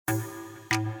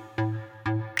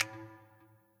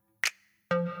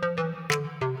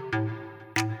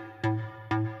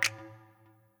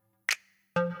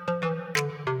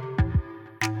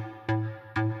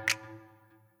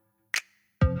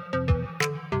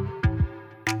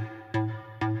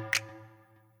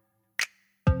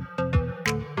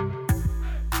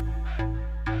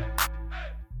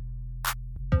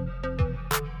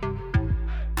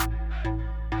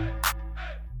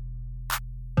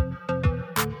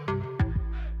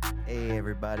Hey,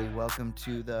 everybody. Welcome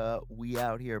to the We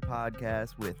Out Here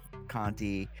podcast with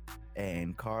Conti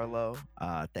and Carlo.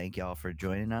 Thank y'all for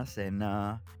joining us, and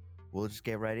we'll just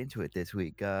get right into it this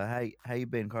week. How you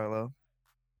been, Carlo?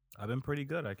 I've been pretty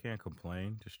good. I can't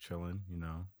complain. Just chilling,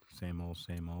 same old,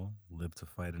 same old. Live to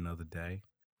fight another day,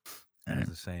 as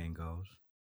the saying goes.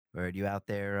 Word, you out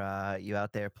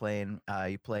there playing?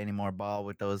 You play any more ball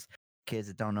with those kids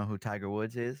that don't know who Tiger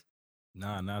Woods is?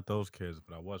 Nah, not those kids,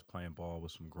 but I was playing ball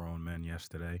with some grown men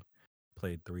yesterday.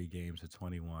 Played 3 games at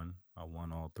 21. I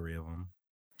won all 3 of them.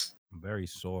 I'm very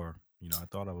sore. I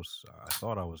thought I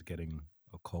was getting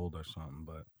a cold or something,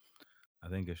 but I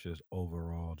think it's just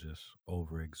overall just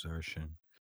overexertion.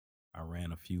 I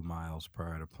ran a few miles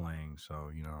prior to playing,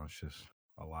 so it's just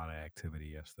a lot of activity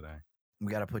yesterday.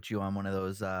 We got to put you on one of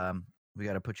those. We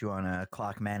got to put you on a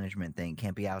clock management thing.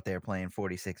 Can't be out there playing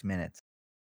 46 minutes.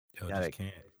 Yo, Got just it.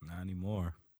 can't. Not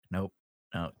anymore. Nope.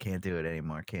 No, can't do it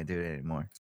anymore. Can't do it anymore.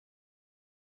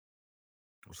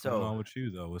 What's going So on with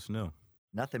you though? What's new?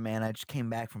 nothing, man. I just came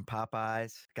back from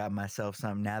Popeyes. Got myself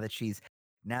something. Now that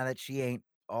she ain't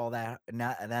all that.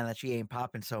 Now that she ain't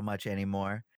popping so much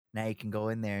anymore. Now you can go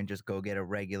in there and just go get a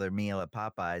regular meal at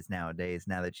Popeyes nowadays.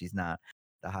 Now that she's not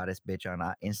the hottest bitch on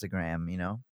Instagram, you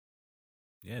know.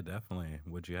 Yeah, definitely.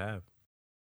 What'd you have?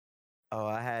 Oh,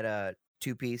 I had a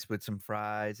 2-piece with some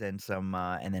fries and some,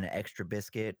 and then an extra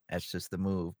biscuit. That's just the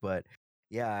move. But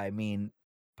yeah, I mean,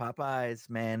 Popeyes,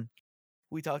 man.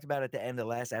 We talked about it at the end of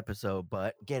the last episode,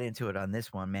 but get into it on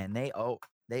this one, man. They owe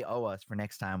us for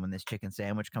next time when this chicken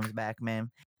sandwich comes back,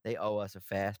 man. They owe us a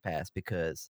fast pass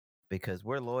because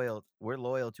we're loyal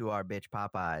to our bitch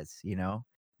Popeyes, you know.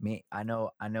 I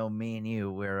know me and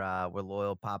you we're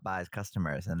loyal Popeyes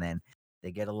customers, and then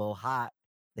they get a little hot,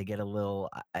 they get a little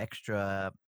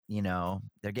extra,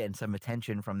 they're getting some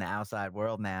attention from the outside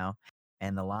world now,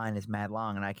 and the line is mad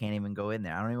long, and I can't even go in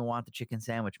there. I don't even want the chicken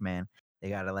sandwich, man. They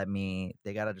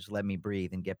gotta just let me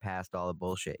breathe and get past all the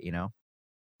bullshit, you know?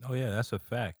 Oh yeah, that's a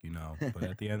fact. But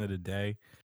at the end of the day,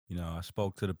 I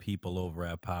spoke to the people over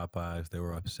at Popeyes. They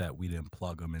were upset we didn't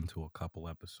plug them into a couple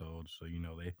episodes. So,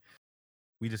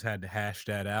 we just had to hash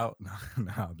that out.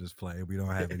 No, I'm just playing. We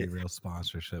don't have any real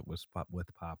sponsorship with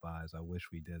Popeyes. I wish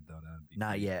we did though. That'd be Not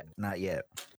pretty yet, cool. not yet.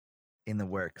 In the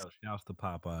works. Yo, shouts to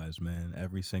Popeyes, man.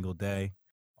 Every single day,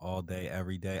 all day,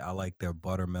 every day. I like their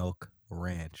buttermilk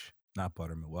ranch. Not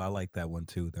buttermilk. Well, I like that one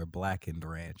too. Their blackened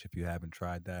ranch. If you haven't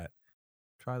tried that,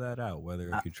 try that out.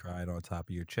 Whether I, if you try it on top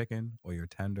of your chicken or your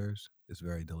tenders, it's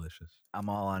very delicious. I'm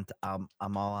all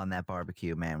on that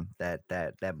barbecue, man.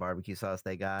 That barbecue sauce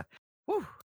they got. Whew,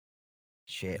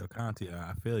 shit. Yo, Conti,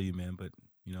 I feel you, man. But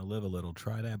live a little.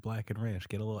 Try that blackened ranch.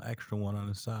 Get a little extra one on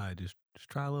the side. Just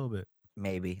try a little bit.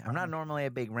 Maybe. I'm not normally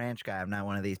a big ranch guy. I'm not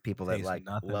one of these people that Tastes like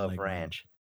nothing love like bro. ranch.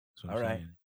 That's what I'm All right. saying.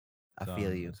 I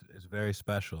feel you. It's very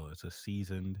special. It's a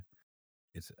seasoned.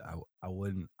 It's I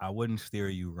wouldn't steer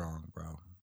you wrong, bro.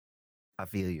 I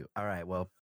feel you. All right. Well,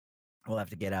 we'll have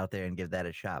to get out there and give that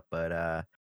a shot. But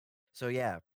so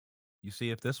yeah. You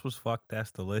see, if this was fuck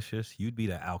that's delicious, you'd be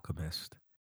the alchemist.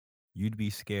 You'd be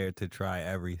scared to try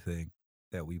everything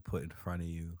that we put in front of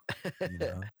you. You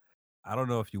know. I don't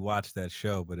know if you watched that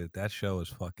show, but that show is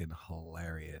fucking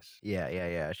hilarious. Yeah.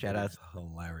 It Shout out. is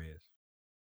hilarious.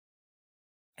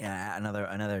 Yeah,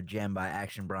 another gem by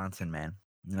Action Bronson, man.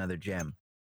 Another gem.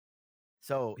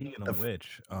 So Speaking of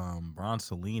which,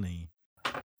 Bronsolini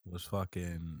was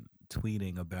fucking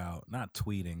tweeting about, not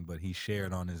tweeting, but he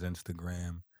shared on his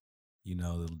Instagram,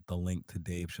 the link to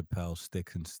Dave Chappelle's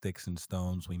Sticks and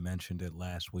Stones. We mentioned it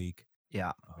last week.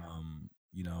 yeah.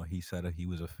 He said that he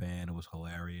was a fan. It was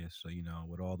hilarious. So,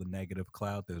 with all the negative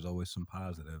clout, there's always some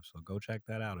positive. So go check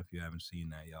that out if you haven't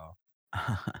seen that, y'all.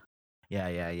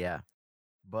 Yeah.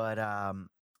 But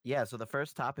yeah, so the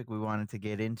first topic we wanted to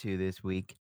get into this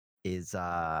week is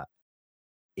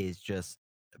just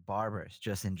barbers,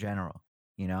 just in general,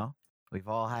 you know? We've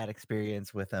all had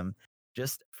experience with them.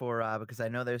 Just for because I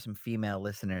know there's some female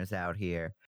listeners out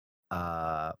here.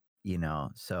 Uh,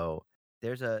 so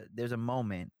there's a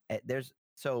moment there's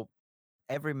so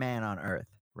every man on earth,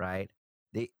 right?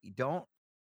 They don't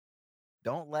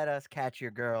let us catch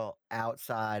your girl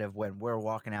outside of when we're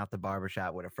walking out the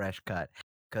barbershop with a fresh cut.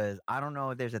 Cause I don't know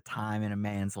if there's a time in a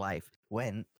man's life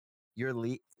when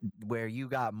where you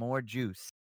got more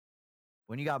juice,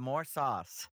 when you got more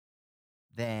sauce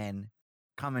than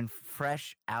coming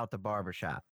fresh out the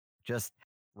barbershop. Just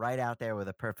right out there with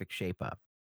a perfect shape up.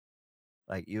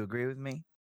 Like, you agree with me?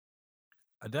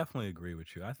 I definitely agree with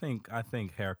you. I think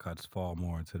haircuts fall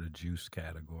more into the juice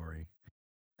category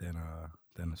than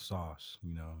the sauce.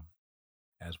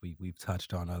 as we've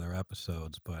touched on other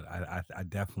episodes. But I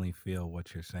definitely feel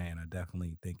what you're saying. I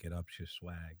definitely think it ups your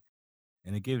swag,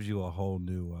 and it gives you a whole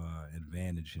new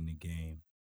advantage in the game.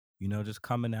 You know, just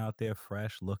coming out there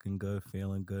fresh, looking good,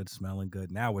 feeling good, smelling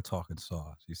good. Now we're talking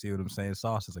sauce. You see what I'm saying?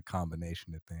 Sauce is a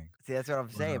combination of things. See, that's what I'm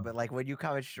But saying. But like when you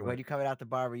when but you coming out the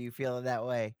barber, you feeling that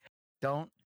way.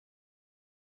 Don't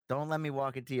don't let me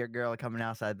walk into your girl coming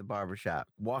outside the barber shop.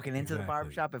 Walking into the barber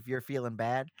exactly. shop, if you're feeling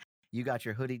bad, you got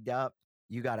your hoodie up,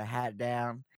 you got a hat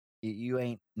down. You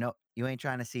ain't no, you ain't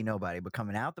trying to see nobody. But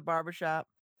coming out the barber shop,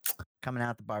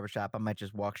 I might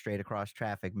just walk straight across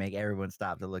traffic, make everyone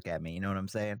stop to look at me. You know what I'm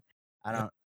saying? I Yeah.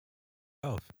 don't.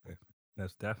 Oh,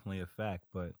 that's definitely a fact.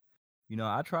 But you know,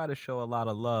 I try to show a lot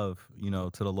of love, you know,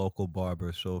 to the local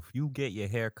barber. So if you get your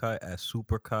hair cut at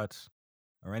Supercuts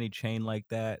or any chain like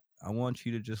that, I want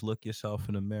you to just look yourself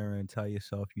in the mirror and tell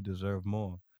yourself you deserve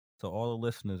more. To all the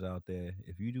listeners out there,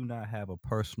 if you do not have a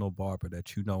personal barber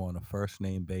that you know on a first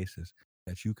name basis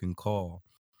that you can call,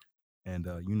 and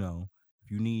you know,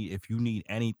 if you need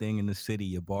anything in the city,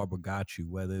 your barber got you.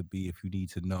 Whether it be if you need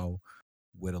to know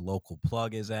where the local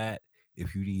plug is at,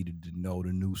 if you needed to know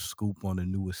the new scoop on the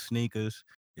newest sneakers,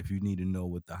 if you need to know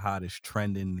what the hottest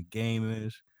trend in the game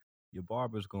is, your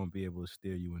barber's gonna be able to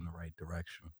steer you in the right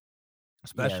direction. Yeah,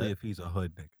 Especially if he's a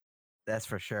hood nigga. that's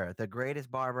for sure. The greatest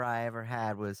barber I ever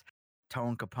had was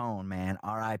Tone Capone, man.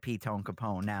 R.I.P. Tone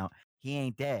Capone. Now, he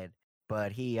ain't dead,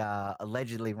 but he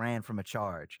allegedly ran from a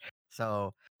charge.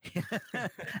 So,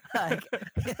 like,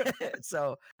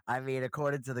 so I mean,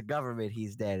 according to the government,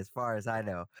 he's dead, as far as I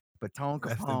know. But Tone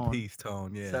Rest in Capone, peace,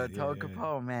 Tone. Yeah, so yeah, Tone yeah.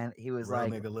 Capone, man, he was Real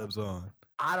like, nigga lives on.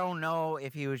 I don't know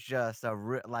if he was just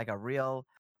like a real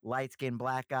light skinned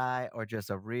black guy or just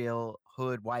a real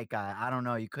hood white guy. I don't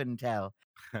know. You couldn't tell,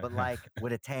 but like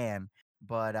with a tan.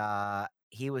 But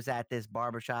he was at this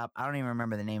barbershop. I don't even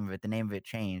remember the name of it. The name of it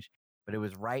changed, but it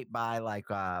was right by like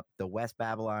the West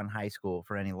Babylon High School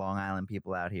for any Long Island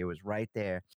people out here. It was right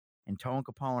there. And Tone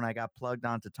Capone, I got plugged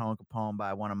onto Tone Capone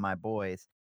by one of my boys.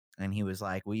 And he was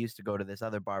like, we used to go to this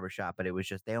other barbershop, but it was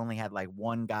just, they only had like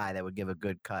one guy that would give a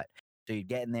good cut. So you'd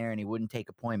get in there and he wouldn't take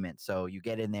appointments. So you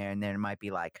get in there and then it might be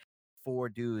like four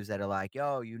dudes that are like,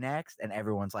 yo, you next? And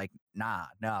everyone's like, nah,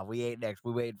 we ain't next.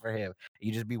 We waiting for him.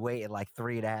 You just be waiting like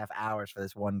 3.5 hours for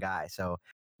this one guy. So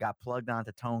got plugged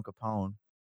onto Tone Capone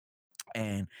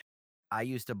and I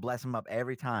used to bless him up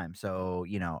every time. So,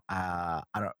 I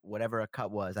don't whatever a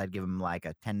cut was, I'd give him like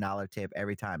a $10 tip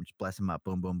every time. Just bless him up,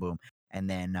 boom, boom, boom. And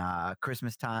then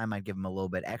Christmas time, I'd give him a little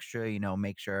bit extra,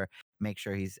 make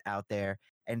sure he's out there.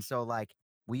 And so like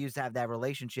we used to have that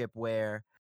relationship where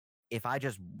if I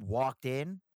just walked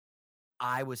in,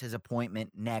 I was his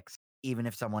appointment next, even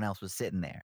if someone else was sitting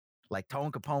there. Like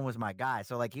Tone Capone was my guy.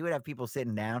 So like he would have people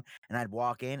sitting down and I'd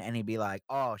walk in and he'd be like,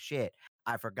 oh shit,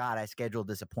 I forgot I scheduled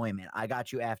this appointment. I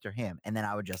got you after him. And then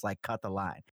I would just like cut the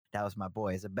line. That was my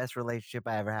boy. It's the best relationship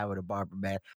I ever had with a barber,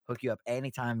 man. Hook you up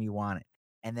anytime you want it.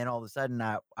 And then all of a sudden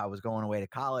I was going away to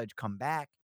college, come back,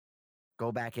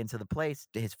 go back into the place.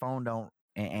 His phone don't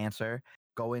answer.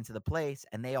 Go into the place,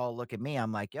 and they all look at me.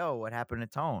 I'm like, "Yo, what happened to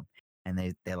Tone?" And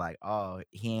they're like, "Oh,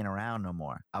 he ain't around no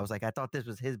more." I was like, "I thought this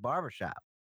was his barbershop."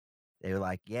 They were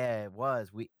like, "Yeah, it was.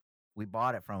 We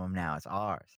bought it from him now. It's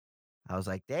ours." I was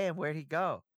like, "Damn, where'd he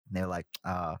go?" And they were like,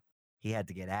 he had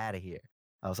to get out of here."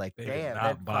 I was like, They did "Damn." Then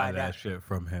not buy find that out, shit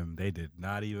from him. They did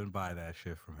not even buy that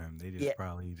shit from him. They yeah, just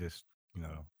probably just, you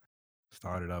know,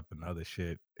 started up another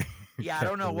shit. yeah. I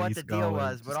don't Kept the know what lease the deal going.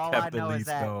 was, but Just kept the lease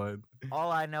that going.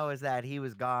 all I know is that he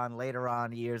was gone. Later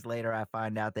on, years later, I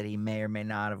find out that he may or may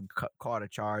not have caught a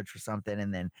charge for something,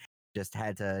 and then just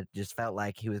felt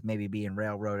like he was maybe being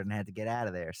railroaded and had to get out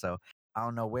of there. So I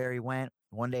don't know where he went.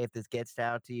 One day, if this gets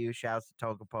out to you, shouts to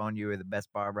Tone Capone. You were the best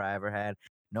barber I ever had.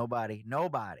 Nobody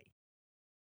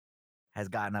has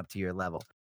gotten up to your level.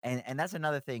 And that's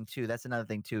another thing too. That's another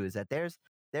thing too is that there's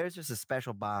just a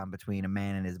special bond between a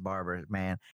man and his barber,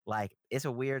 man. Like it's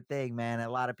a weird thing, man. A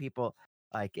lot of people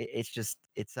like it's just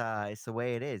it's the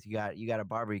way it is. You got a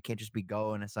barber. You can't just be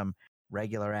going to some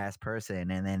regular ass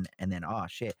person and then oh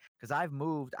shit. Because I've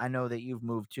moved. I know that you've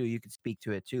moved too. You could speak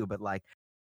to it too. But like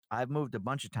I've moved a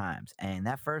bunch of times, and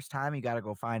that first time you got to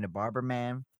go find a barber,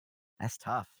 man. That's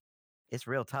tough. It's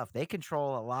real tough. They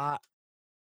control a lot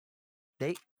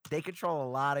they they control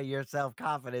a lot of your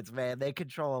self-confidence, man. They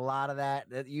control a lot of that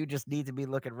you just need to be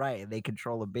looking right, and they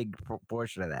control a big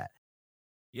portion of that.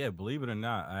 Yeah, believe it or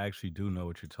not, I actually do know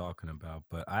what you're talking about,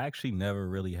 but I actually never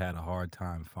really had a hard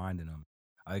time finding them.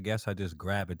 I guess I just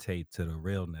gravitate to the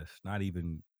realness, not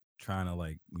even trying to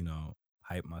like, you know,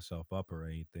 hype myself up or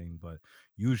anything, but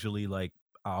usually like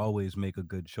I always make a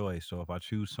good choice. So if I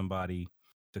choose somebody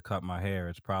to cut my hair,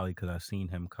 it's probably because I seen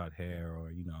him cut hair,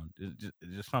 or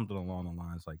just something along the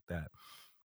lines like that.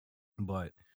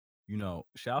 But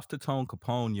shouts to Tone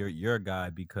Capone, your guy,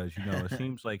 because it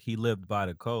seems like he lived by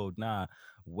the code. Nah,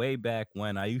 way back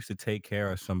when I used to take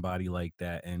care of somebody like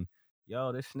that, and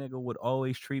this nigga would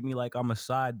always treat me like I'm a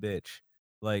side bitch.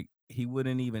 Like he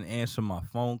wouldn't even answer my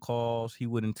phone calls, he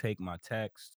wouldn't take my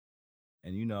text,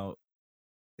 and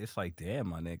it's like, damn,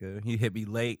 my nigga, he hit me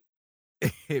late,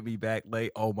 hit me back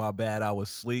late. Oh my bad, I was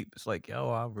asleep. It's like,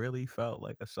 I really felt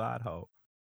like a side hoe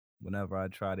whenever I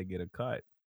try to get a cut.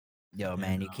 Yo, And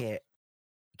man, you can't.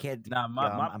 nah, Yo, I'm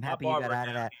my happy you got barber out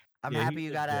of now, that. I'm yeah, happy he's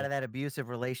you got out legit. of that abusive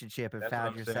relationship and That's what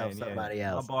found I'm yourself saying. Yeah, somebody my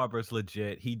else. barber's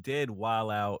legit. He did while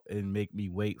out and make me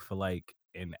wait for like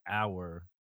an hour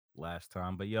last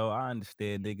time, but I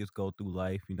understand niggas go through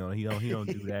life. He don't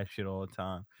do that shit all the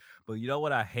time. But you know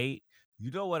what I hate? You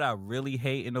know what I really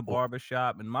hate in the Wh- barber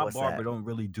shop, and my What's barber that? don't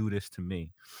really do this to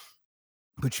me.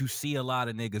 But you see a lot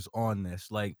of niggas on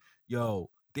this, like,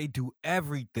 they do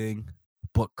everything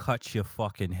but cut your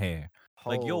fucking hair.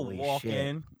 Like Holy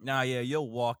shit! you'll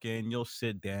walk in, you'll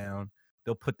sit down,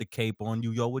 they'll put the cape on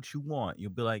you, what you want? You'll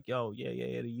be like, yo,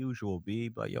 yeah, the usual, B.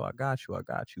 But yo, I got you.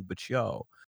 But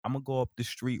I'm gonna go up the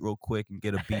street real quick and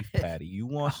get a beef patty. You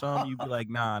want some? You be like,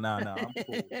 nah, I'm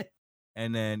cool.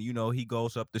 And then, he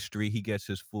goes up the street, he gets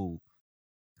his food,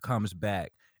 comes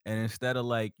back. And instead of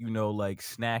like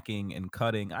snacking and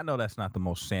cutting, I know that's not the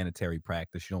most sanitary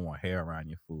practice. You don't want hair around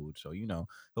your food. So,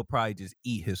 he'll probably just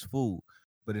eat his food.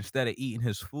 But instead of eating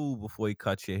his food before he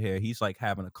cuts your hair, he's like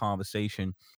having a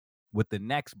conversation with the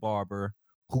next barber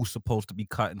who's supposed to be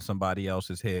cutting somebody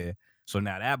else's hair. So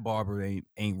now that barber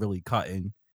ain't really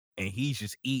cutting, and he's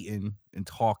just eating and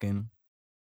talking.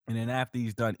 And then after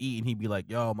he's done eating, he'd be like,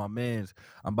 yo, my mans,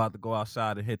 I'm about to go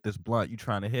outside and hit this blunt. You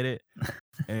trying to hit it?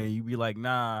 And you be like,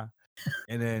 nah.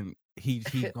 And then he's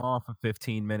gone for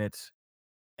 15 minutes.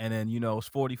 And then, it's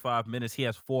 45 minutes. He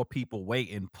has 4 people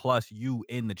waiting plus you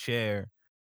in the chair.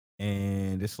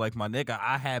 And it's like, my nigga,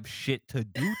 I have shit to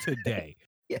do today.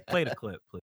 Yeah, Play the clip,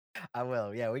 please. I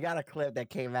will. Yeah, we got a clip that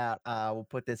came out. We'll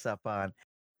put this up on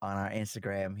our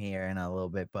Instagram here in a little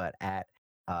bit, but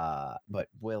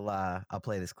we'll I'll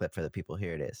play this clip for the people.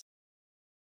 Here it is.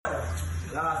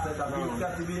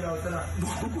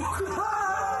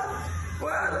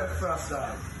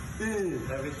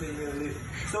 Everything really.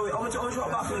 So how much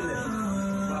back in there?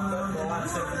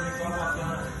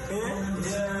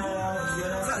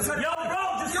 Yo, bro,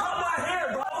 just cut my hair,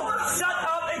 bro. Shut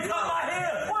up and cut my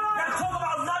hair. Gotta talk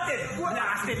about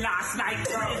nothing. Last night,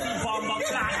 crazy bomber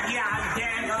clock, yeah,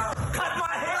 damn. Cut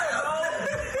my hair, bro.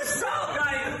 Stop,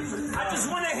 like, I just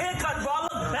want a haircut, bro. I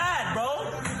look bad, bro.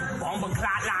 Bomber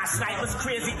clock last night was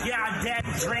crazy, yeah, damn.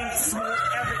 Drink, smoke,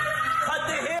 everything. Cut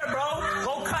the hair, bro.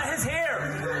 Go cut his hair.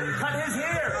 Cut his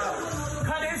hair.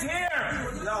 Cut his hair.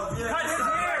 Cut his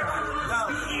hair.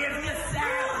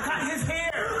 Cut his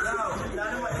hair.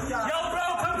 Yo, bro,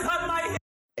 come cut my hair.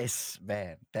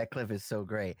 Man, that clip is so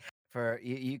great. For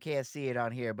you can't see it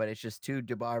on here, but it's just 2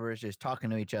 barbers just talking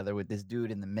to each other with this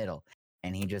dude in the middle,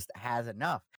 and he just has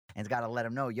enough and's got to let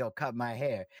him know, yo, cut my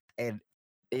hair. And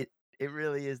it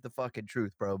really is the fucking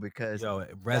truth, bro, because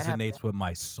It resonates with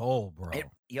my soul, bro. it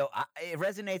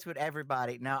resonates with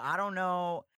everybody. Now, I don't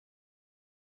know.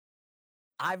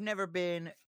 I've never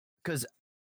been,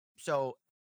 so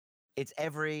it's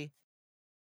every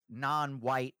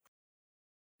non-white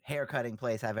haircutting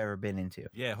place I've ever been into.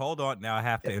 Yeah, hold on. Now I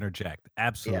have to interject.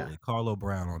 Absolutely. Carlo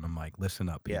Brown on the mic. Listen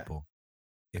up, Yeah. people.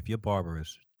 If your barber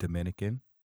is Dominican,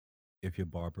 if your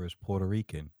barber is Puerto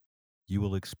Rican, you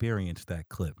will experience that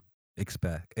clip.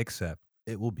 Except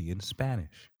it will be in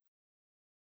Spanish.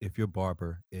 If your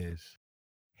barber is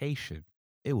Haitian,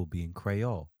 it will be in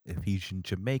Creole. If he's in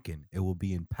Jamaican, it will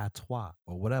be in patois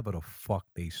or whatever the fuck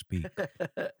they speak.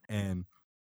 And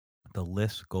the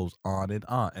list goes on and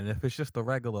on. And if it's just a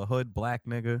regular hood black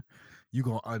nigga, you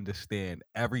gonna understand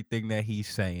everything that he's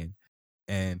saying,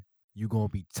 and you gonna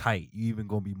be tight. You even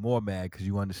gonna be more mad because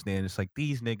you understand it's like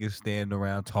these niggas standing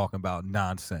around talking about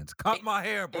nonsense. Cut my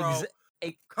hair, bro.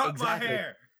 Cut my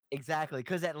hair. Exactly,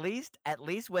 because at least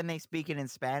when they speak it in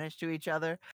Spanish to each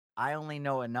other, I only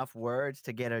know enough words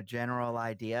to get a general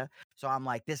idea. So I'm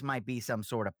like, this might be some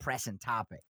sort of pressing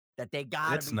topic that they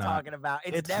gotta It's be not. talking about.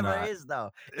 It It's never not. is, though.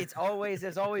 There's always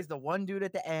the one dude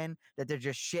at the end that they're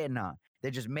just shitting on. They're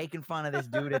just making fun of this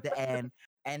dude at the end.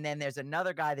 And then there's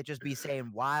another guy that just be saying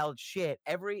wild shit.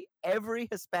 Every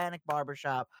Hispanic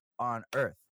barbershop on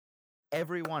earth,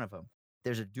 every one of them,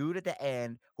 there's a dude at the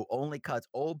end who only cuts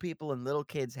old people and little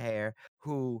kids' hair,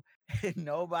 who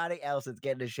nobody else that's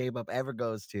getting a shape up ever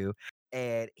goes to.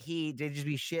 and they just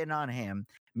be shitting on him,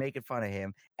 making fun of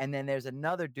him. And then there's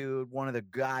another dude, one of the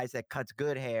guys that cuts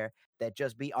good hair, that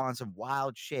just be on some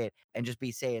wild shit and just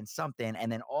be saying something,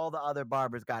 and then all the other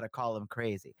barbers got to call him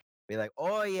crazy. Be like,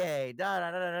 oh yeah, da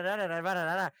da da da da da da da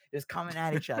da da, just coming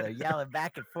at each other, yelling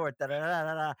back and forth, da da da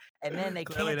da da, and then they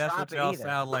Clearly, can't that's drop what it y'all either.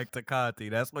 sound like to Conti.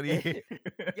 That's what he.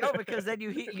 Yo, because then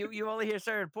you only hear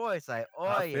certain points like, oh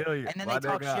I yeah, feel you. and then My they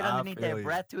talk nigga, shit I underneath their feel you.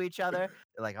 breath to each other.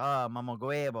 They're like, oh, mama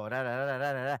huevo, da da da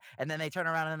da da da, and then they turn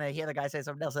around and they hear the guy say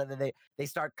something else, and then they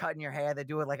start cutting your hair. They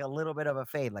do it like a little bit of a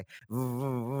fade, like, Yo,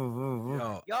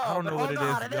 yo, I don't but know what hold it on,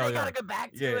 is. and then Yo, they gotta yo. go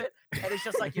back to Yeah. it, and it's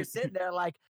just like you're sitting there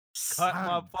like, Cut my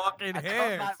son, fucking I cut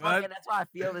hair, my son. fucking. That's why I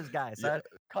feel this guy, Yeah. son.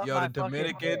 Cut Yo, my the fucking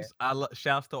hair. Dominicans,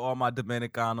 shouts to all my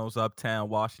Dominicanos, Uptown,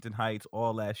 Washington Heights,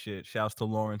 all that shit. Shouts to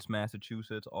Lawrence,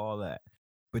 Massachusetts, all that.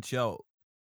 But yo,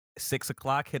 6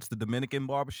 o'clock hits the Dominican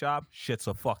barbershop, shit's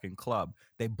a fucking club.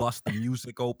 They bust the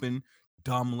music open,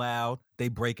 dumb loud. They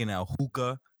breaking out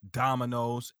hookah,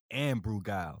 dominoes, and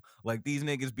Brugal. Like these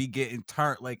niggas be getting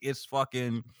turned like it's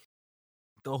fucking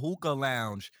the hookah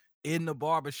lounge in the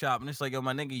barbershop. And it's like, yo,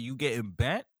 my nigga, you getting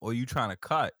bent or you trying to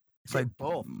cut? It's like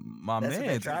Both. my That's what they're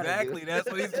man's. trying to do. Exactly.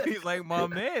 That's what he's like, my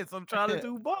man's. I'm trying to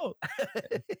do both.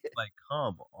 Like,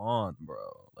 come on, bro.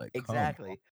 Like, come on.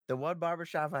 Exactly. The one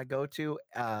barbershop I go to,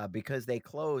 because they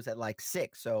close at like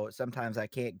 6. So sometimes I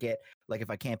can't get, like, if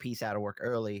I can't piece out of work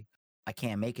early, I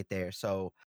can't make it there.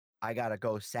 So I got to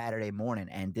go Saturday morning.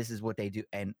 And this is what they do.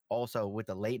 And also with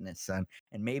the lateness, son.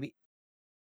 And maybe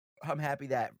I'm happy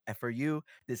that for you,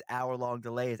 this hour-long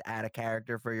delay is out of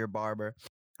character for your barber.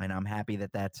 And I'm happy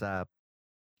that that's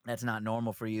not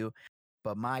normal for you.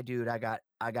 But my dude, I got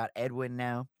Edwin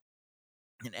now.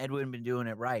 And Edwin been doing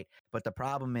it right. But the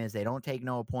problem is they don't take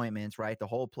no appointments, right? The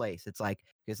whole place. It's like,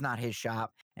 it's not his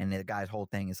shop. And the guy's whole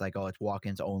thing is like, oh, it's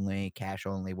walk-ins only, cash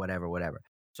only, whatever.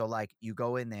 So like you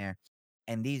go in there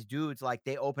and these dudes, like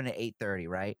they open at 8:30,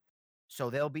 right? So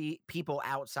there'll be people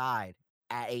outside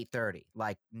at 8:30,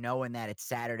 like knowing that it's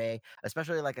Saturday,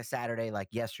 especially like a Saturday like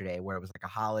yesterday where it was like a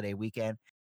holiday weekend.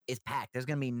 It's packed. There's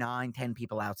gonna be 9-10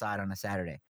 people outside on a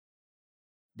Saturday.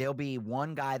 There'll be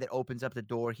one guy that opens up the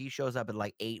door. He shows up at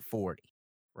like 8:40,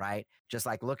 right? Just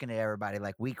like looking at everybody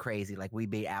like we crazy, like we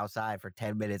be outside for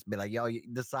 10 minutes, be like, yo,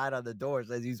 the sign on the door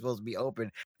says you're supposed to be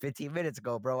open 15 minutes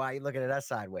ago, bro. Why are you looking at us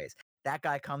sideways? That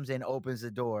guy comes in, opens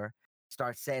the door,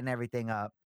 starts setting everything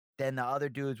up. Then the other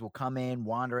dudes will come in,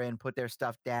 wander in, put their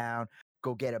stuff down,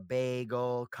 go get a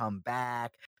bagel, come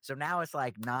back. So now it's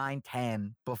like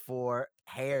 9-10 before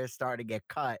hair is starting to get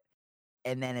cut.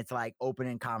 And then it's like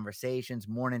opening conversations,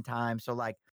 morning time. So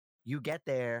like you get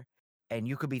there and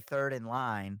you could be third in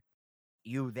line.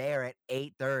 You there at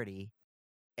 8:30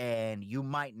 and you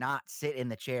might not sit in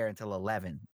the chair until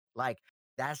 11. Like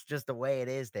that's just the way it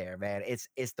is there, man.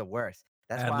 It's the worst.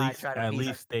 That's why I try to at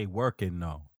least they working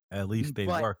though. At least they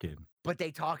working. But they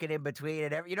talking in between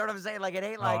and you know what I'm saying? Like it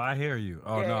ain't Oh, like I hear you.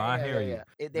 Oh no, I hear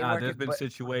you. There's been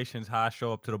situations how I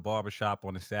show up to the barbershop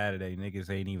on a Saturday, niggas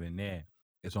ain't even there.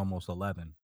 It's almost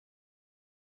 11.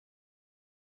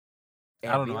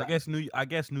 I don't know. I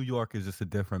guess New York is just a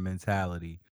different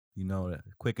mentality. You know,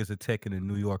 quick as a tick in a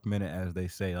New York minute, as they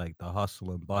say, like the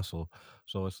hustle and bustle.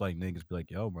 So it's like niggas be like,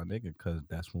 yo, my nigga, because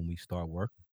that's when we start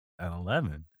working at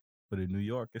 11. But in New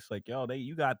York, it's like, yo,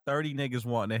 you got 30 niggas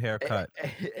wanting a haircut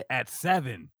at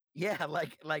 7. Yeah,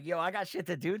 like yo, I got shit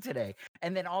to do today.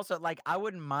 And then also, like, I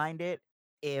wouldn't mind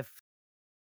if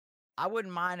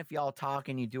y'all talk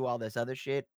and you do all this other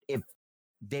shit if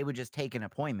they would just take an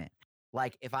appointment.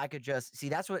 Like if I could just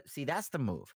that's the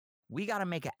move. We got to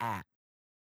make an app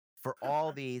for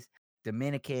all these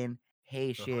Dominican,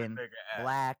 Haitian,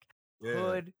 Black,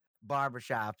 hood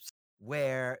barbershops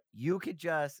where you could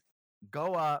just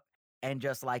go up and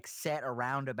just like set a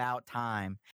roundabout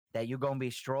time that you're going to be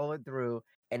strolling through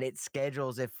and it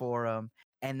schedules it for them.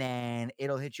 And then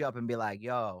it'll hit you up and be like,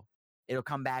 yo, it'll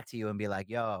come back to you and be like,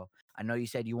 yo, I know you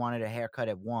said you wanted a haircut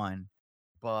at 1,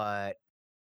 but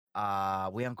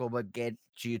we aren't going to get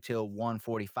you till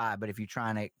 1:45. But if you're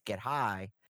trying to get high,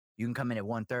 you can come in at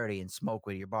 1:30 and smoke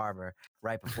with your barber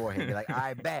right beforehand. Be like,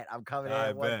 I bet I'm coming in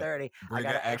at 1:30. I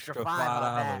got an extra $5 on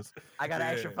that. I got an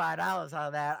extra $5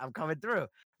 on that. I'm coming through.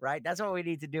 Right? That's what we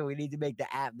need to do. We need to make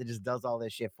the app that just does all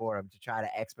this shit for them to try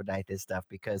to expedite this stuff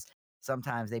because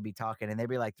sometimes they be talking and they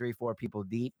be like 3-4 people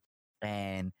deep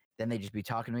and then they just be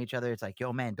talking to each other. It's like,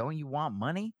 yo, man, don't you want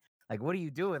money? Like, what are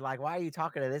you doing? Like, why are you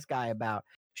talking to this guy about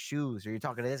shoes or you're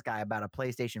talking to this guy about a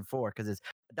PlayStation 4 because it's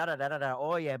da-da-da-da-da,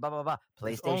 oh yeah, blah, blah, blah,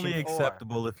 PlayStation it's only 4.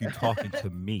 acceptable if you're talking to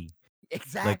me.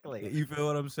 Exactly. Like, you feel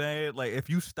what I'm saying? Like, if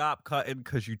you stop cutting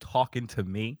because you're talking to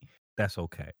me, that's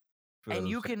okay. And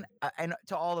you can, and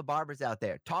to all the barbers out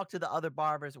there, talk to the other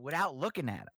barbers without looking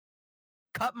at them.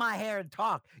 Cut my hair and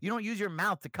talk. You don't use your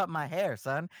mouth to cut my hair,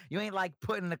 son. You ain't like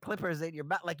putting the clippers in your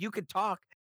mouth. Like you could talk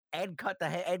and cut the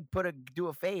hair and do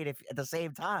a fade if at the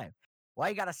same time. Why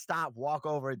you gotta stop, walk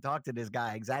over, and talk to this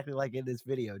guy exactly like in this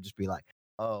video? Just be like,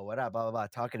 "Oh, what up?" Blah blah blah,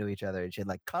 talking to each other and shit.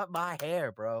 Like, cut my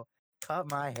hair, bro. Cut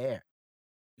my hair.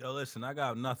 Yo, listen, I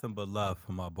got nothing but love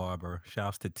for my barber.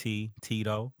 Shouts to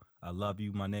Tito. I love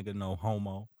you, my nigga. No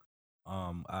homo.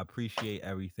 I appreciate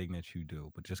everything that you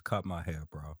do, but just cut my hair,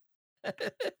 bro.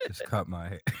 Just cut my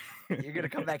hair. You're gonna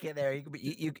come back in there.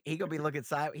 He gonna be looking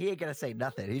side. He ain't gonna say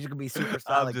nothing. He's gonna be super I'm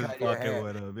solid. just cutting your hair. fucking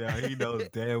with him. Yeah, he knows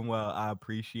damn well I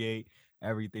appreciate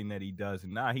everything that he does.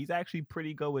 And nah, he's actually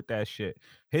pretty good with that shit.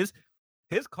 His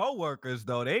coworkers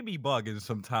though, they be bugging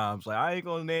sometimes. Like I ain't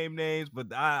gonna name names,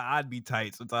 but I'd be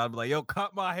tight sometimes. Like, yo,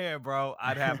 cut my hair, bro.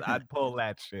 I'd pull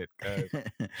that shit because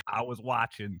I was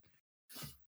watching.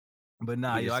 But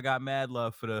nah, yo, I got mad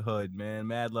love for the hood, man.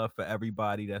 Mad love for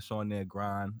everybody that's on their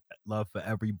grind. Love for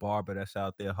every barber that's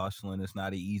out there hustling. It's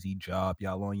not an easy job.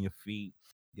 Y'all on your feet.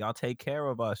 Y'all take care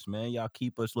of us, man. Y'all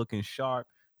keep us looking sharp.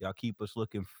 Y'all keep us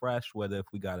looking fresh, whether if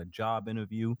we got a job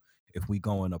interview, if we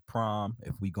going to prom,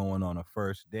 if we going on a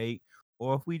first date,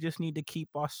 or if we just need to keep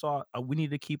our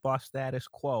status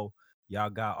quo. Y'all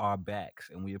got our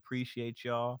backs, and we appreciate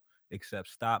y'all. Except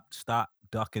stop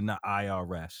ducking the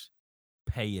IRS.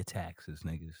 Pay your taxes,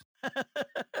 niggas.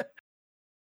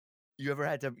 You ever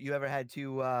had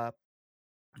to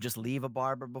just leave a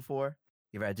barber before?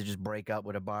 You ever had to just break up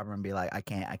with a barber and be like, I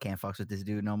can't fucks with this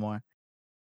dude no more?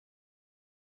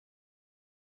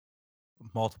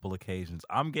 Multiple occasions.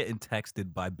 I'm getting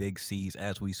texted by Big C's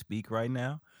as we speak right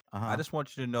now. I just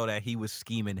want you to know that he was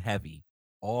scheming heavy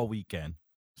all weekend.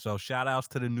 So shout outs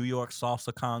to the New York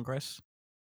Salsa Congress.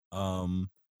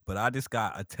 But I just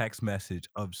got a text message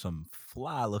of some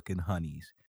fly looking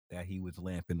honeys that he was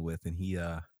lamping with, and he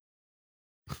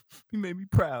made me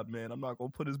proud, man. I'm not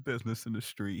gonna put his business in the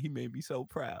street. He made me so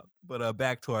proud. But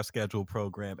back to our scheduled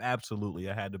program. Absolutely,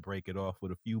 I had to break it off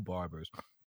with a few barbers,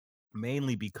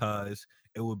 mainly because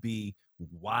it would be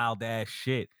wild ass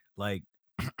shit. Like,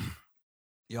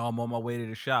 yo, I'm on my way to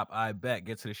the shop. I bet.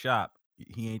 Get to the shop.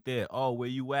 He ain't there. Oh, where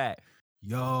you at?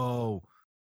 Yo,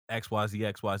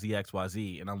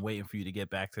 XYZ, and I'm waiting for you to get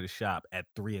back to the shop at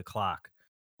 3:00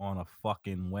 on a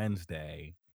fucking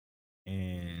Wednesday,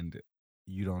 and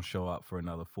you don't show up for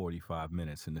another 45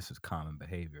 minutes, and this is common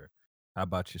behavior. How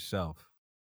about yourself?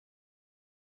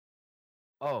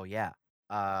 Oh yeah.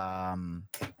 I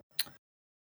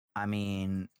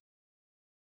mean,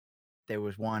 there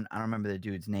was one. I don't remember the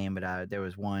dude's name, but there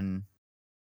was one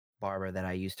barber that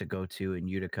I used to go to in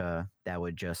Utica that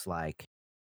would just like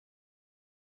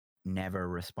never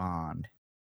respond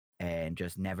and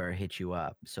just never hit you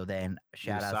up. So then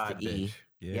shout outs to E.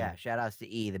 Yeah, shout outs to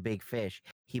E, the big fish.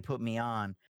 He put me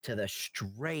on to the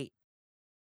straight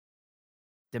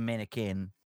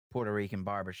Dominican Puerto Rican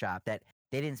barbershop that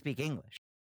they didn't speak English.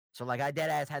 So like I dead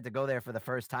ass had to go there for the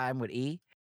first time with E.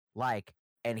 Like,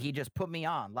 and he just put me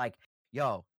on. Like,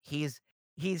 yo, he's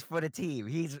for the team.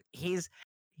 He's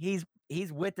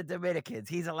with the Dominicans.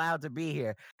 He's allowed to be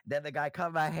here. Then the guy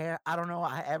cut my hair. I don't know.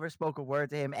 I ever spoke a word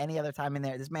to him any other time in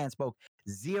there. This man spoke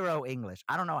zero English.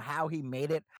 I don't know how he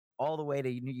made it all the way to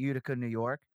Utica, New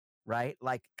York, right?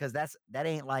 Like, because there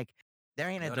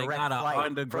ain't a direct flight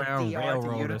underground from DR railroad to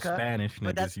of Utica. Spanish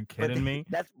niggas. You kidding me?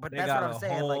 That's They what got I'm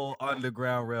saying. a Like, whole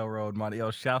underground railroad, money.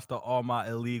 Yo, shouts to all my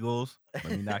illegals.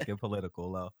 Let me not get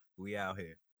political, though. We out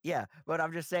here. Yeah, but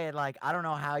I'm just saying, like, I don't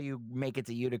know how you make it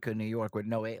to Utica, New York with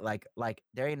no like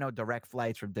there ain't no direct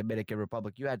flights from Dominican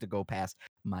Republic. You had to go past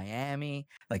Miami,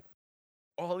 like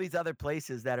all these other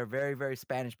places that are very, very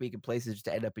Spanish speaking places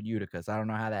to end up in Utica. So I don't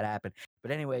know how that happened.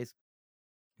 But anyways,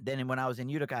 then when I was in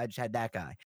Utica, I just had that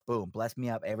guy. Boom, bless me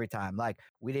up every time. Like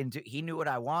he knew what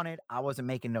I wanted. I wasn't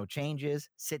making no changes.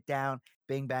 Sit down,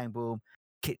 bing, bang, boom,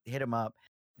 hit him up.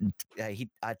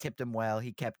 I tipped him well.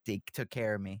 He took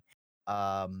care of me.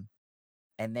 And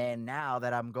then now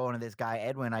that I'm going to this guy,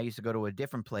 Edwin, I used to go to a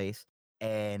different place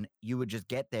and you would just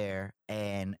get there.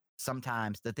 And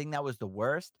sometimes the thing that was the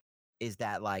worst is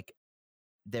that like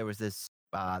there was this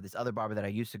other barber that I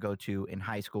used to go to in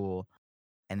high school.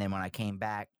 And then when I came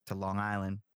back to Long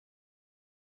Island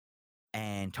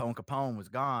and Tone Capone was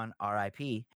gone,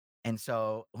 RIP. And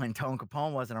so when Tone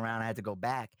Capone wasn't around, I had to go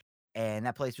back. And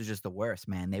that place was just the worst,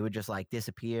 man. They would just like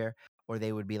disappear, or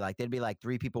there'd be like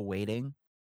 3 people waiting.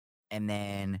 And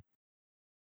then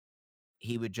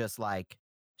he would just like,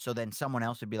 so then someone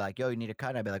else would be like, yo, you need a cut.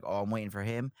 And I'd be like, oh, I'm waiting for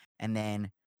him. And then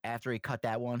after he cut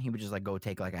that one, he would just like go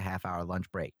take like a half-hour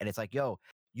lunch break. And it's like, yo,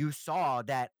 you saw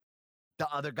that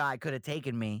the other guy could have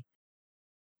taken me.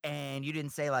 And you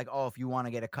didn't say like, oh, if you want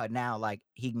to get a cut now, like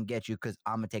he can get you because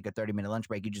I'm gonna take a 30-minute lunch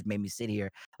break. You just made me sit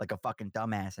here like a fucking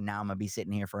dumbass, and now I'm gonna be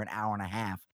sitting here for an hour and a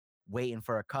half waiting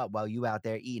for a cut while you out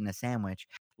there eating a sandwich.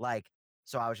 Like,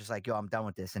 so I was just like, yo, I'm done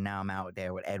with this, and now I'm out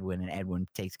there with Edwin, and Edwin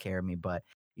takes care of me. But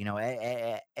you know,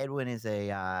 Edwin is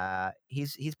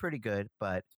he's pretty good,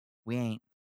 but we ain't,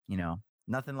 you know,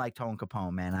 nothing like Tone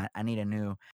Capone, man. I need a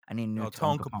new No, Tone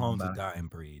Tone Capone's a but dying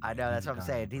breed. I man. know, He's that's what I'm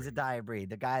saying. He's a dying breed.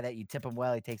 The guy that you tip him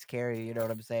well, he takes care of you. You know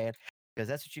what I'm saying? Because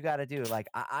that's what you got to do. Like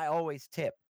I always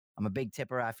tip. I'm a big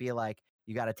tipper. I feel like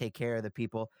you got to take care of the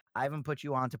people. I even put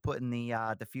you on to putting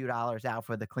the few dollars out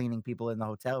for the cleaning people in the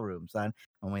hotel room, son,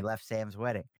 when we left Sam's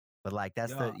wedding. But like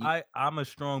that's Yo, I'm a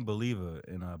strong believer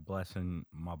in blessing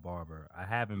my barber. I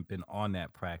haven't been on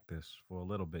that practice for a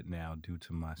little bit now due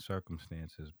to my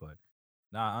circumstances, but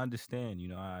now I understand. You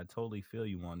know, I totally feel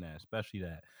you on that, especially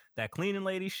that cleaning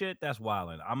lady shit. That's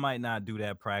wildin'. I might not do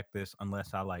that practice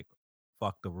unless I like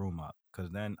fuck the room up, because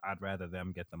then I'd rather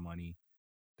them get the money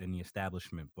than the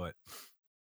establishment. But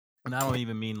and I don't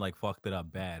even mean like fucked it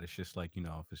up bad. It's just like, you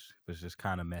know, if it's just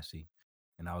kind of messy,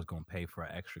 and I was gonna pay for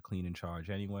an extra cleaning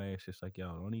charge anyway. It's just like,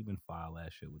 yo, don't even file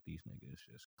that shit with these niggas.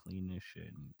 Just clean this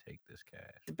shit and take this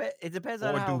cash. it depends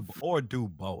on how or do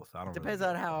both. I don't. it depends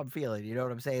really on how I'm feeling. You know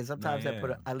what I'm saying? Sometimes yeah.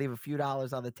 I leave a few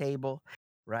dollars on the table,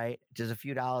 right? Just a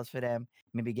few dollars for them.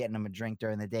 Maybe getting them a drink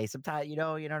during the day. Sometimes, you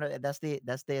know, that's the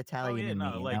Italian in me.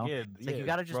 You know, it's like you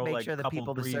got to just make sure the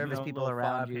people, the service people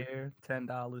around you. Here,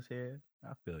 $10 here.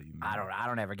 I feel you, man. I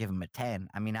don't ever give them a 10.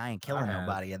 I mean, I ain't killing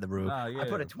nobody in the room. I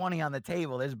put a 20 on the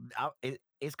table.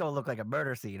 It's gonna look like a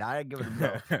murder scene. I ain't giving them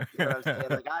no. You know what I'm saying?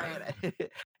 Like I ain't,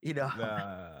 you know.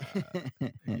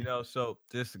 You know, so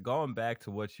just going back to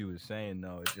what you were saying,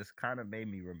 though, it just kind of made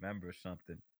me remember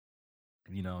something.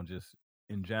 You know, just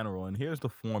in general. And here's the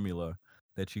formula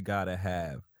that you gotta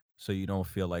have so you don't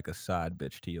feel like a side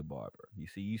bitch to your barber. You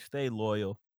see, you stay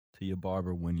loyal to your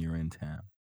barber when you're in town.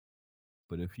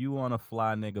 But if you on a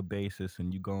fly nigga basis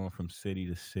and you going from city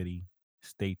to city,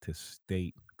 state to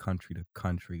state, country to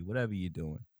country, whatever you're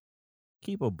doing,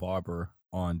 keep a barber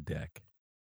on deck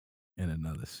in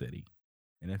another city.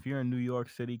 And if you're in New York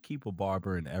City, keep a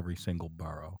barber in every single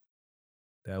borough.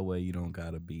 That way you don't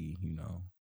gotta be, you know,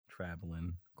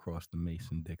 traveling across the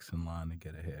Mason-Dixon line to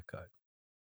get a haircut.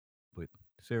 But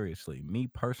seriously, me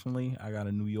personally, I got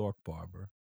a New York barber.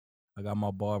 I got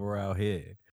my barber out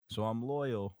here. So I'm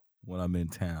loyal when I'm in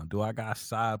town. Do I got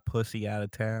side pussy out of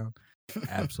town?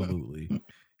 Absolutely.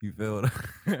 You feel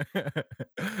it?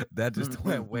 That just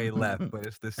went way left, but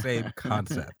it's the same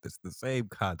concept. It's the same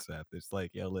concept. It's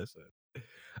like, yo, listen.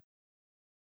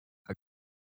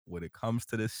 When it comes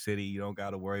to this city, you don't got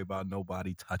to worry about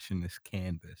nobody touching this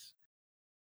canvas.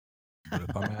 But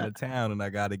if I'm out of town and I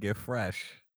got to get fresh,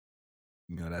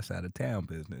 you know, that's out of town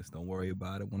business. Don't worry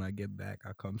about it. When I get back,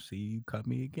 I'll come see you, cut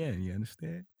me again. You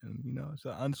understand? And, you know, it's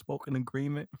an unspoken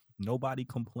agreement. Nobody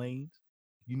complains.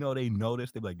 You know, they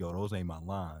notice. They be like, yo, those ain't my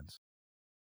lines.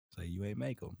 So you ain't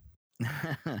make them.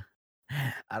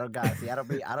 I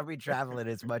don't be traveling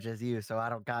as much as you, so I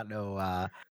don't got no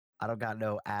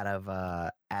out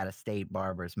of state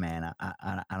barbers, man.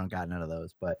 I don't got none of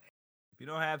those. But if you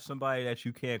don't have somebody that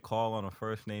you can't call on a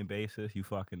first name basis, you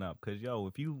fucking up. Cause yo,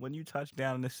 when you touch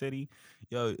down in the city,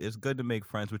 yo, it's good to make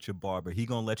friends with your barber. He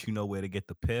gonna let you know where to get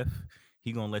the piff.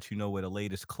 He gonna let you know where the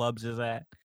latest clubs is at.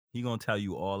 He gonna tell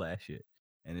you all that shit.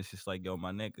 And it's just like, yo,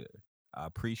 my nigga, I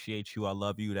appreciate you. I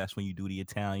love you. That's when you do the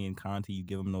Italian content. You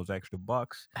give them those extra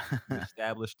bucks. You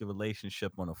establish the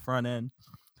relationship on the front end.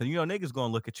 Cause you know, niggas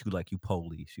gonna look at you like you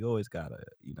police. You always gotta,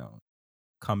 you know,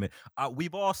 come in.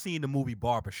 We've all seen the movie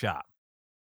Barbershop.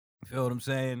 You feel what I'm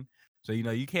saying? So, you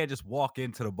know, you can't just walk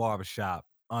into the barbershop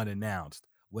unannounced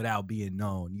without being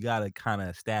known. You got to kind of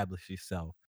establish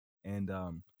yourself. And,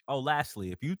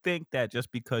 lastly, if you think that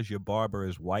just because your barber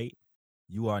is white,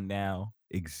 you are now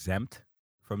exempt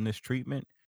from this treatment,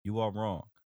 you are wrong.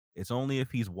 It's only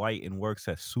if he's white and works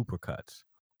at Supercuts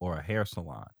or a hair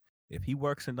salon. If he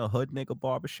works in the hood nigga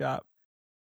barbershop,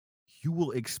 you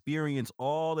will experience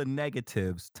all the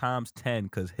negatives times 10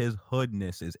 because his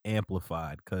hoodness is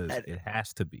amplified because it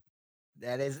has to be.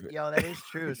 That is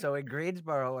true. So in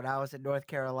Greensboro, when I was in North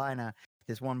Carolina,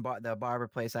 this one the barber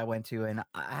place I went to, and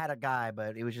I had a guy,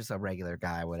 but it was just a regular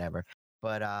guy, whatever.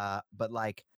 But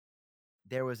like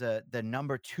there was the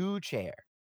number 2 chair.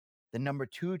 The number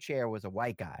 2 chair was a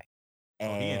white guy.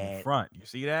 And he in the front. You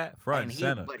see that? Front and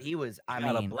center. But he was, I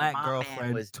got mean, a black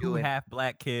girlfriend, was 2 half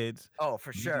black kids. Oh,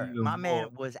 for sure. My man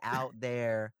was out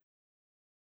there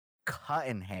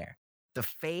cutting hair. The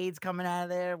fades coming out of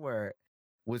there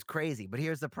was crazy. But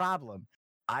here's the problem.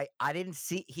 I didn't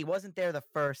see, he wasn't there the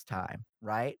first time,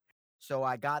 right? So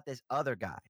I got this other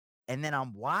guy, and then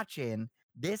I'm watching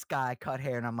this guy cut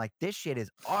hair, and I'm like, this shit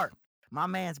is art. My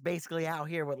man's basically out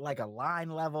here with like a line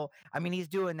level. I mean, he's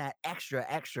doing that extra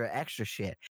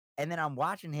shit. And then I'm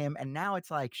watching him, and now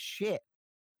it's like, shit.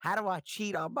 How do I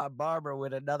cheat on my barber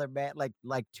with another man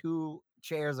like 2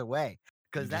 chairs away?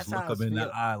 You Because just that's how look I was him in the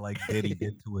feeling. eye like Diddy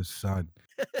did to his son.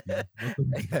 You just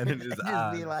look him dead in his Just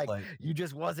eye. be It's like, like, you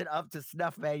just wasn't up to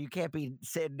snuff, man. You can't be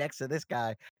sitting next to this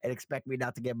guy and expect me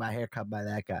not to get my hair cut by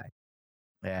that guy.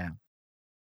 Yeah.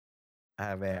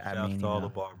 I shouts mean, to all the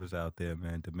barbers out there,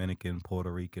 man. Dominican,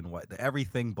 Puerto Rican, white,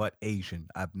 everything but Asian.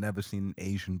 I've never seen an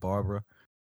Asian barber.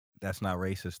 That's not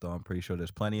racist, though. I'm pretty sure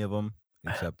there's plenty of them,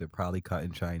 except they're probably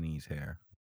cutting Chinese hair.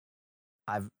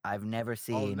 I've never Oh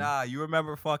seen. nah, you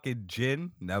remember fucking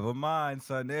Jin? Never mind,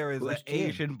 son. There is an Who's Jin?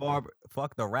 Asian barber.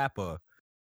 Fuck the rapper.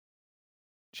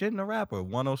 Jin the rapper.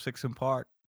 106 in Park.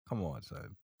 Come on,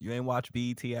 son. You ain't watch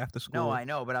BET after school? No, I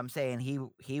know, but I'm saying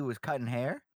he was cutting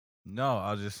hair. No,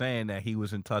 I was just saying that he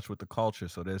was in touch with the culture.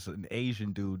 So there's an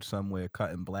Asian dude somewhere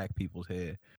cutting black people's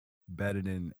hair better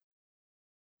than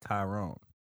Tyrone.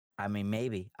 I mean,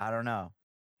 maybe. I don't know.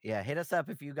 Yeah, hit us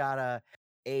up if you got a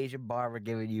Asian barber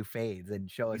giving you fades and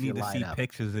show We us your need to see lineup.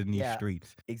 pictures in these Yeah,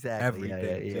 streets. exactly.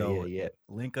 Everything. Yeah. So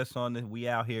link us on the We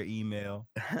Out Here email,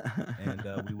 and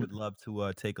we would love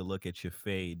to take a look at your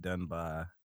fade done by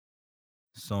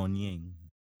Son Ying.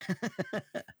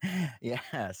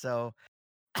 Yeah. So,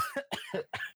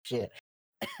 shit,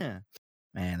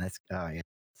 man. That's yeah.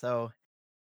 So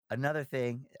another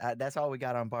thing. That's all we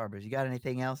got on barbers. You got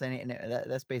anything else?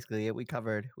 That's basically it. We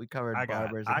covered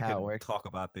barbers and I how it can works. talk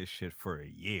about this shit for a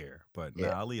year, but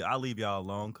Yeah. nah, I'll leave y'all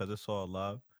alone because it's all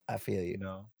love. I feel you.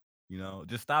 You know,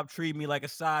 just stop treating me like a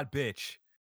side bitch.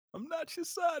 I'm not your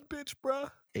side bitch, bruh.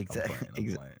 Exactly.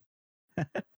 I'm playing.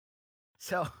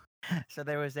 So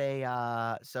there was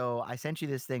a so I sent you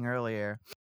this thing earlier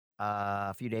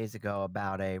a few days ago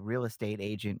about a real estate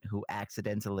agent who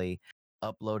accidentally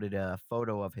uploaded a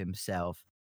photo of himself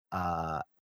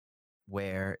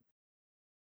where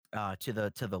to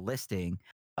the listing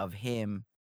of him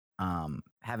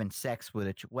having sex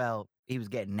with he was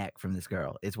getting neck from this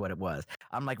girl is what it was.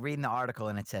 I'm like reading the article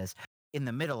and it says in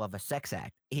the middle of a sex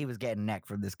act he was getting neck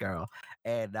from this girl,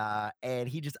 and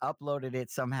he just uploaded it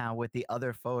somehow with the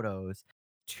other photos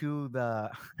to the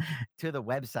to the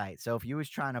website. So if you was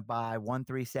trying to buy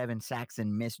 137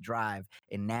 Saxon Miss Drive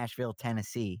in Nashville,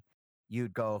 Tennessee,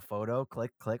 you'd go photo,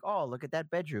 click, oh, look at that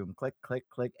bedroom, click,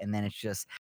 and then it's just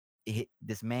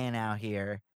this man out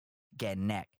here getting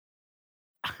neck.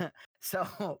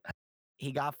 So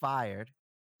he got fired.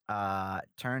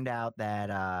 Turned out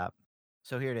that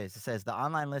so here it is. It says the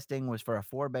online listing was for a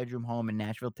 4-bedroom home in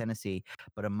Nashville, Tennessee,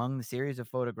 but among the series of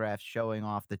photographs showing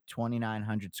off the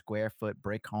 2,900 square foot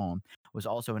brick home was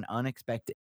also an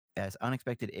unexpected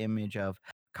image of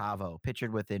Cavo,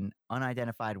 pictured with an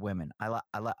unidentified woman.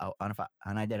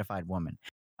 Unidentified woman.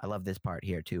 I love this part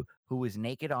here too. Who was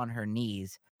naked on her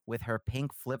knees with her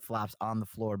pink flip-flops on the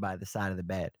floor by the side of the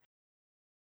bed.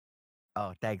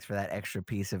 Oh, thanks for that extra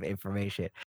piece of information.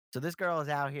 So this girl is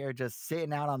out here just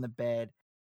sitting out on the bed,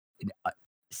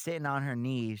 sitting on her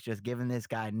knees, just giving this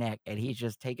guy neck, and he's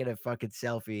just taking a fucking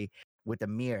selfie with the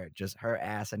mirror, just her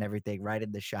ass and everything right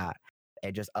in the shot,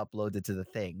 and just uploads it to the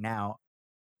thing. Now,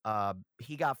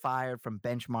 he got fired from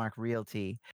Benchmark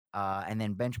Realty, and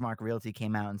then Benchmark Realty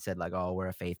came out and said like, "Oh, we're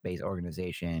a faith-based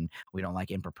organization. We don't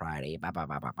like impropriety." Blah, blah,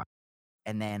 blah, blah, blah.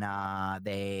 And then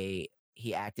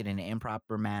he acted in an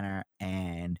improper manner,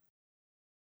 and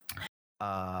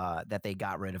that they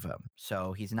got rid of him.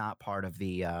 So he's not part of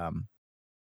the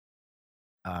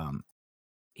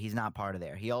he's not part of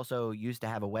there. He also used to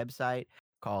have a website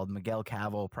called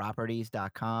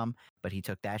MiguelCavoProperties.com, but he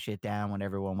took that shit down when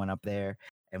everyone went up there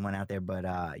and went out there.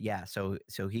 But yeah, so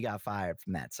he got fired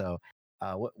from that. So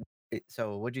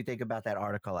what'd you think about that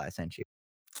article I sent you?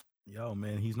 Yo,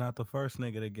 man, he's not the first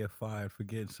nigga to get fired for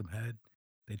getting some head.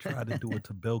 They tried to do it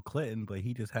to Bill Clinton, but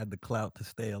he just had the clout to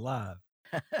stay alive.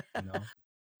 You know?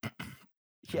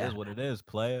 Yeah. It is what it is,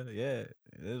 player. Yeah, it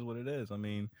is what it is. I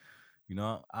mean, you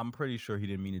know, I'm pretty sure he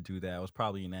didn't mean to do that. It was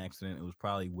probably an accident. It was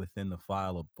probably within the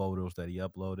file of photos that he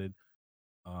uploaded.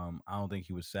 I don't think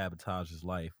he would sabotage his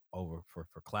life over for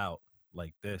clout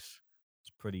like this.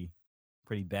 It's pretty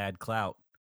bad clout.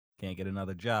 Can't get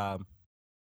another job.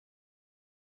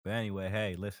 But anyway,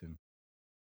 hey, listen.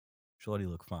 Shorty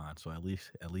looked fine, so at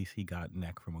least he got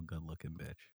neck from a good looking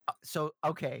bitch. So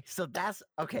that's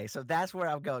where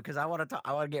I'm going, because I want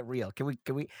to get real. Can we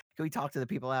talk to the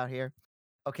people out here?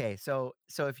 Okay, so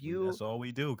if you That's all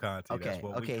we do, Conti. That's okay,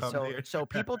 what we okay, come so here.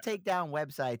 people take down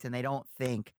websites and they don't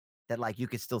think that like you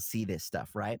could still see this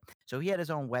stuff, right? So he had his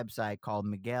own website called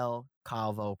Miguel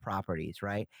Calvo Properties,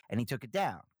 right? And he took it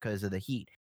down because of the heat.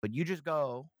 But you just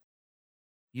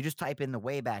type in the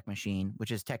Wayback Machine,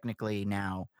 which is technically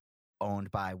now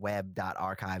owned by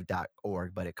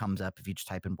web.archive.org, but it comes up if you just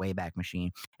type in Wayback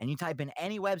Machine and you type in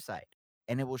any website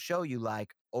and it will show you like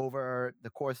over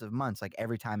the course of months, like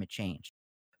every time it changed.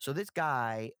 So this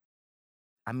guy,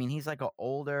 I mean, he's like an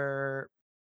older,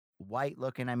 white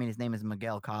looking. I mean, his name is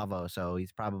Miguel Cavo, so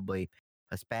he's probably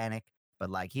Hispanic,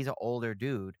 but like he's an older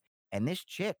dude. And this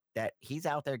chick that he's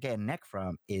out there getting neck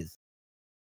from is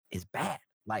bad.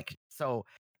 Like, so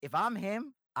if I'm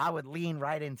him, I would lean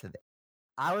right into this.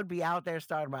 I would be out there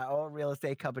starting my own real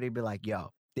estate company and be like, yo,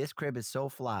 this crib is so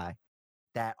fly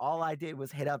that all I did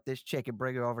was hit up this chick and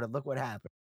bring her over to look what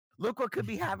happened. Look what could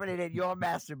be happening in your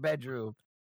master bedroom.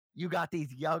 You got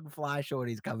these young fly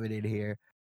shorties coming in here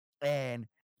and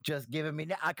just giving me.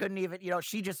 I couldn't even,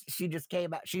 she just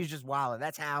came out. She's just wilding.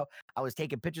 That's how I was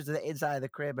taking pictures of the inside of the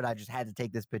crib, and I just had to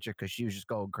take this picture because she was just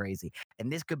going crazy. And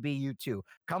this could be you too.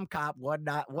 Come cop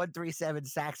 137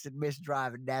 Saxon Miss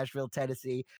Drive in Nashville,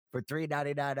 Tennessee for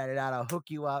 $399.99. I'll hook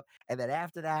you up, and then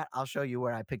after that, I'll show you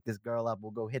where I picked this girl up.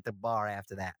 We'll go hit the bar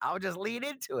after that. I'll just lean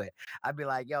into it. I'd be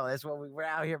like, yo, that's what we're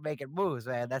out here making moves,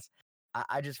 man. That's.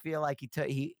 I just feel like he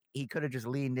could have just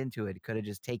leaned into it. He could have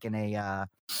just taken a.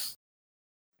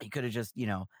 He could have just,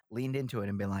 leaned into it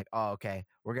and been like, oh, okay,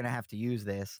 we're going to have to use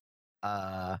this.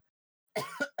 We're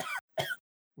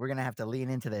going to have to lean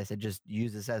into this and just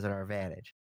use this as our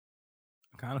advantage.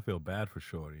 I kind of feel bad for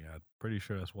Shorty. I'm pretty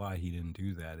sure that's why he didn't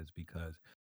do that, is because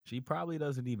she probably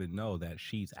doesn't even know that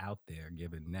she's out there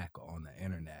giving neck on the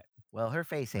internet. Well, her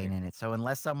face ain't in it. So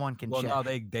unless someone can check. No,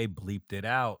 they bleeped it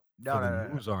out for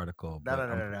the news article.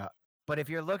 No. But if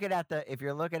you're looking at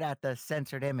the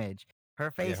censored image, her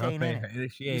face ain't in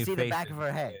it. You see the back of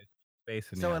her head.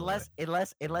 So unless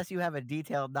you have a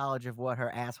detailed knowledge of what her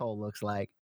asshole looks like,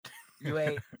 you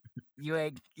ain't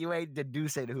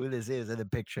deducing who this is in the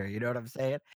picture. You know what I'm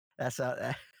saying? That's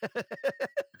No,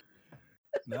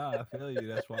 I feel you.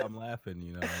 That's why I'm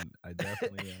laughing. I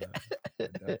definitely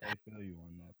feel you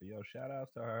on that. But yo, shout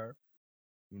outs to her,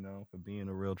 for being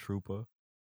a real trooper.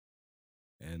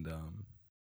 And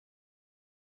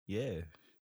yeah.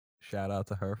 Shout out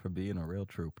to her for being a real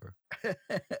trooper.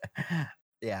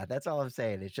 Yeah, that's all I'm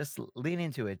saying. It's just lean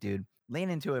into it, dude. Lean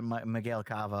into it, Miguel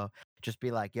Cavo. Just be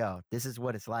like, yo, this is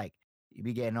what it's like. You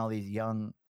be getting all these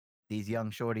young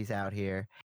shorties out here,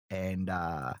 and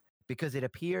because it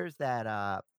appears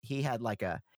that he had like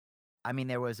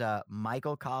there was a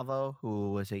Michael Cavo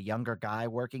who was a younger guy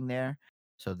working there,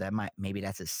 so maybe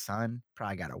that's his son.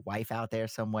 Probably got a wife out there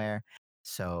somewhere,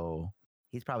 so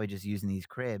he's probably just using these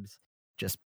cribs,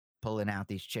 just pulling out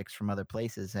these chicks from other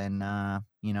places, and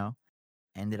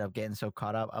ended up getting so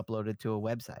caught up, uploaded to a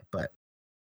website. But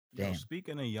damn.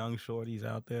 Speaking of young shorties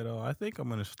out there, though, I think I'm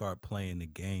gonna start playing the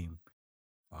game,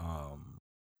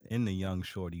 in the young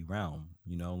shorty realm.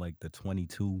 Like the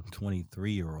 22,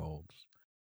 23-year-olds.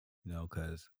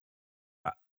 Because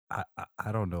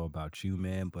I don't know about you,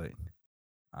 man, but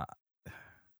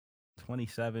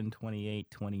 27, 28,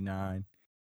 29,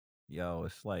 yo,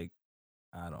 it's like,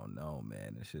 I don't know,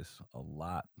 man. It's just a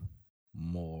lot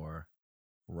more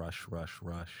rush.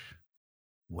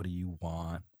 What do you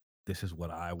want? This is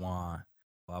what I want.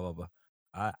 Blah, blah, blah.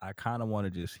 I kind of want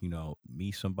to just,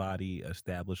 meet somebody,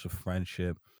 establish a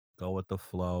friendship, go with the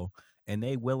flow. And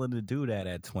they willing to do that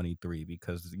at 23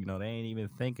 because, they ain't even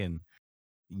thinking,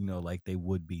 like they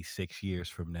would be 6 years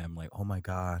from them. Like, oh my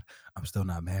God, I'm still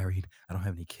not married. I don't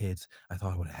have any kids. I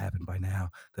thought it would have happened by now.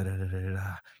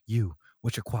 You,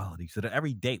 what's your qualities? So that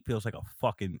every date feels like a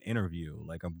fucking interview.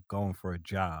 Like I'm going for a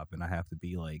job and I have to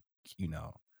be like,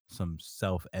 some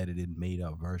self-edited,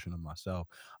 made-up version of myself.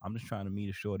 I'm just trying to meet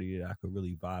a shorty that I could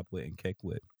really vibe with and kick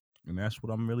with. And that's what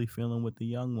I'm really feeling with the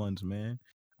young ones, man.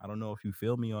 I don't know if you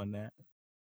feel me on that.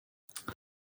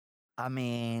 I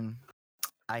mean,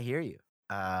 I hear you.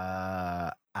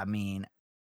 I'm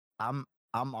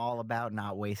all about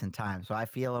not wasting time. So I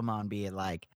feel him on being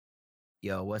like,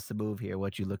 yo, what's the move here?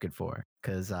 What you looking for?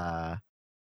 Because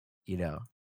you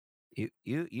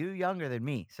younger than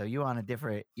me, so you on a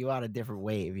different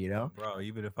wave, Bro,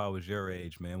 even if I was your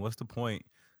age, man, what's the point?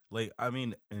 Like, I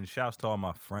mean, and shouts to all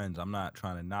my friends. I'm not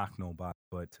trying to knock nobody,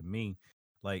 but to me,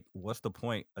 like, what's the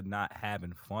point of not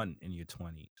having fun in your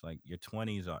 20s? Like, your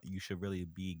 20s you should really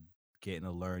be getting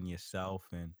to learn yourself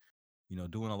and,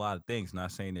 doing a lot of things.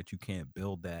 Not saying that you can't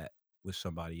build that with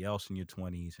somebody else in your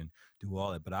 20s and do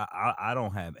all that, but I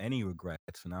don't have any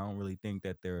regrets, and I don't really think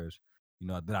that there's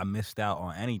that I missed out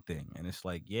on anything. And it's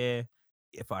like, yeah,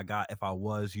 if I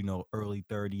was, early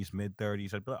 30s, mid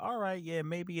 30s, I'd be like, all right, yeah,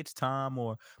 maybe it's time,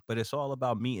 but it's all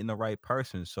about meeting the right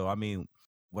person. So I mean,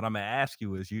 what I'm gonna ask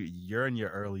you is you're in your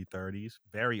early 30s,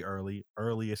 very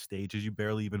earliest stages. You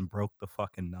barely even broke the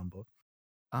fucking number.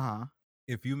 Uh-huh.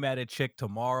 If you met a chick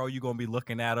tomorrow, you're gonna be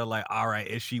looking at her like, all right,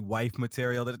 is she wife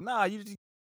material? Nah, you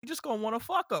just gonna want to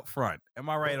fuck up front. Am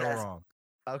I right or that's wrong?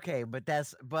 okay, but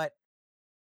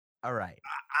all right.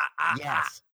 Ah,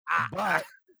 Yes. But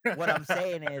what I'm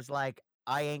saying is, like,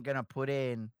 I ain't gonna put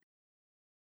in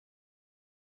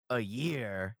a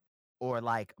year or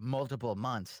like multiple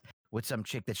months with some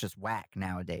chick that's just whack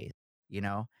nowadays.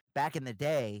 Back in the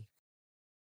day,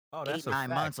 Oh, eight, that's a 9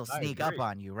 months fact. will I sneak up agree.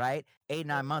 on you, right? 8,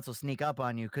 9 months will sneak up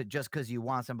on you just because you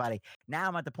want somebody. Now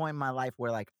I'm at the point in my life where,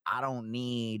 like, I don't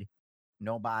need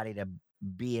nobody to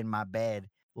be in my bed.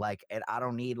 Like, and I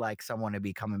don't need like someone to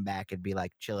be coming back and be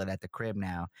like chilling at the crib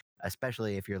now,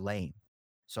 especially if you're lame.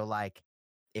 So like,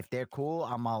 if they're cool,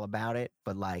 I'm all about it.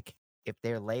 But like, if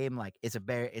they're lame, like, it's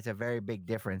a very big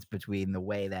difference between the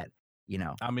way that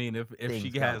I mean, if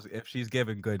things go. if she's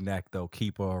giving good neck though,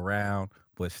 keep her around,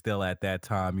 but still at that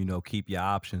time, keep your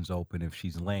options open if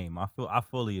she's lame. I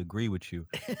fully agree with you.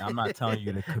 I'm not telling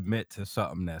you to commit to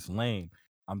something that's lame.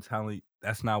 I'm telling you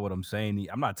that's not what I'm saying.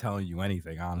 I'm not telling you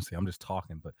anything, honestly. I'm just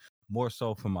talking, but more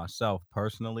so for myself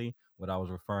personally, what I was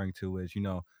referring to is,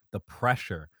 the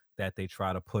pressure that they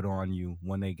try to put on you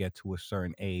when they get to a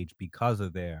certain age because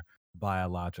of their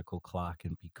biological clock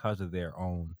and because of their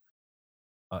own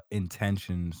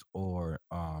intentions or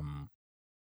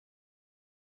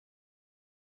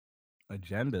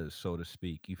agendas, so to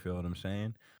speak. You feel what I'm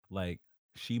saying? Like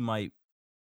she might,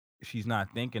 she's not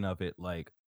thinking of it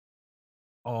like,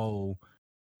 oh,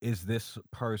 is this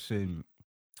person,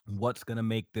 what's gonna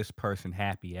make this person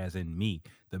happy? As in me,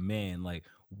 the man. Like,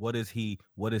 what is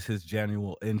his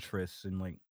general interests and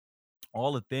like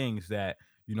all the things that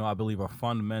I believe are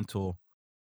fundamental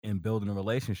in building a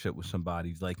relationship with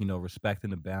somebody, like,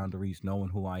 respecting the boundaries, knowing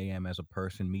who I am as a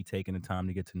person, me taking the time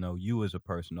to get to know you as a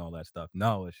person, all that stuff.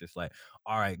 No, it's just like,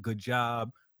 all right, good job.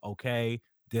 Okay.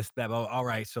 This, that, all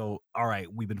right. So, all right,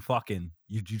 we've been fucking.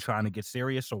 You trying to get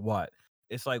serious or what?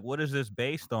 It's like, what is this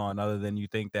based on other than you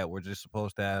think that we're just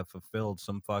supposed to have fulfilled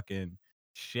some fucking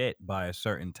shit by a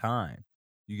certain time?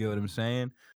 You get what I'm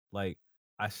saying? Like,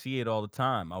 I see it all the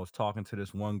time. I was talking to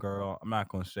this one girl. I'm not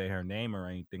going to say her name or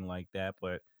anything like that,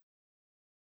 but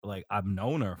like I've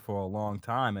known her for a long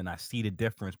time and I see the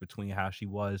difference between how she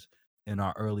was in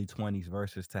our early 20s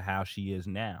versus to how she is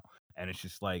now. And it's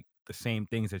just like the same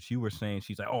things that you were saying.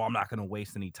 She's like, "Oh, I'm not going to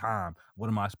waste any time. What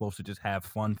am I supposed to just have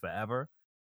fun forever?"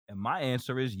 And my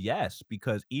answer is yes,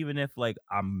 because even if like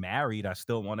I'm married, I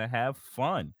still want to have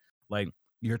fun. Like,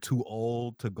 you're too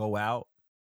old to go out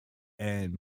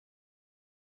and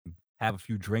have a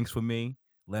few drinks with me.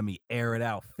 Let me air it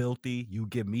out filthy. You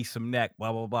give me some neck,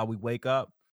 blah, blah, blah. We wake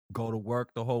up, go to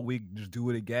work the whole week, just do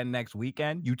it again next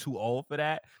weekend. You too old for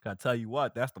that? I tell you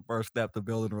what, that's the first step to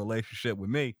building a relationship with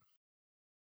me.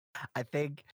 I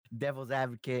think devil's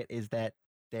advocate is that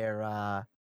they're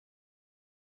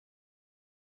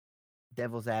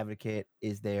devil's advocate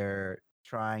is they're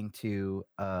trying to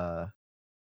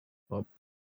well,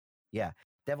 yeah,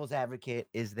 devil's advocate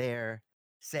is they're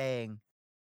saying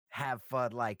have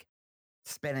fun, like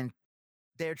spending.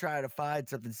 They're trying to find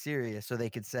something serious so they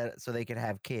could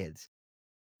have kids.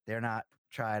 They're not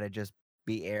trying to just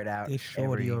be aired out This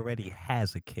shorty every. already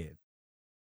has a kid.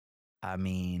 I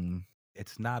mean,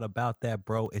 It's not about that,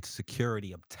 bro. It's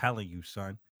security. I'm telling you,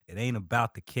 son. It ain't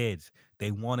about the kids.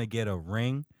 They want to get a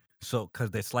ring. So, because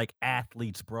it's like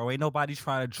athletes, bro. Ain't nobody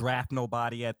trying to draft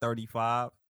nobody at 35.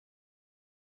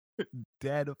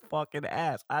 Dead fucking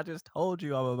ass. I just told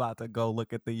you I'm about to go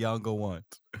look at the younger ones.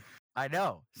 I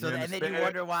know. So You and then you understand?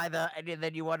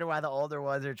 wonder why the older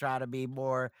ones are trying to be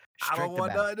more I don't strict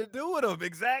want about it. nothing to do with them.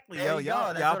 Exactly. There Yo, you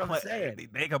go. That's y'all what I'm play. saying.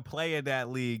 They can play in that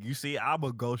league. You see, I'm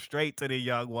gonna go straight to the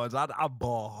young ones. I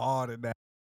ball hard in that.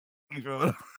 You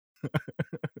know?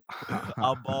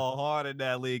 I ball hard in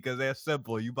that league because they're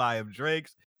simple. You buy them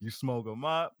drinks, you smoke them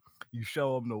up, you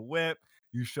show them the whip,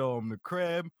 you show them the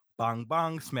crib, bang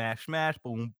bang, smash smash,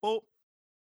 boom boom,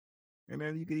 and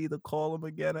then you can either call them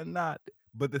again or not.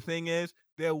 But the thing is,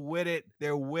 they're with it.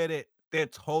 They're with it. They're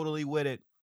totally with it.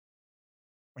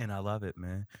 And I love it,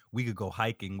 man. We could go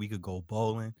hiking, we could go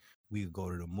bowling, we could go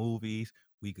to the movies,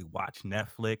 we could watch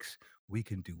Netflix, we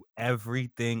can do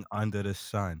everything under the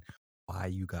sun. Why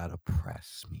you gotta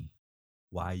press me?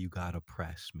 Why you gotta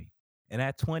press me? And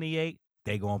at 28,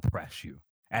 they gonna press you.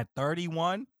 At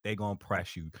 31, they gonna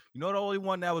press you. You know the only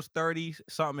one that was 30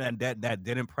 something that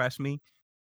didn't press me?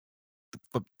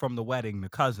 from the wedding, the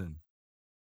cousin,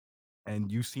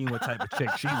 and you seen what type of chick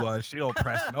she was. She don't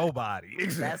press nobody.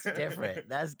 That's different.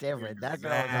 That's different. That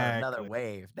girl's on another Exactly.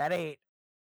 wave. That ain't.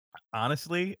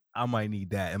 Honestly, I might need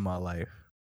that in my life.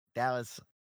 That was.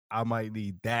 I might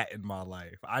need that in my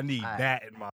life. I need I- that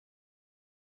in my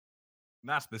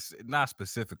not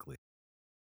specifically.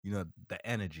 You know, the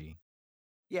energy.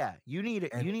 Yeah, you need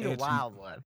it. And You need a it's- wild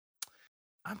one.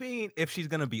 I mean, if she's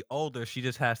gonna be older, she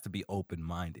just has to be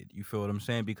open-minded. You feel what I'm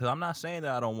saying? Because I'm not saying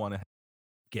that I don't want to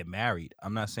get married.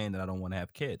 I'm not saying that I don't want to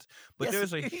have kids. But Yes,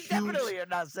 there's a you huge. definitely are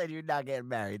not saying you're not getting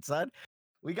married, son.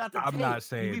 We got the I'm tape. not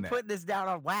saying you be that. putting this down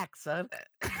on wax, son.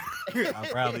 I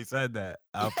probably said that.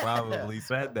 I probably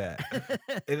said that.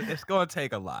 It's going to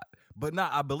take a lot. But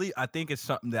I think it's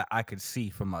something that I could see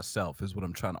for myself is what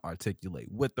I'm trying to articulate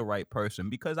with the right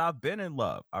person because I've been in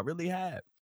love. I really have.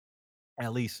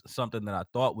 At least something that I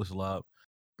thought was love.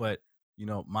 But, you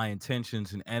know, my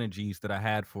intentions and energies that I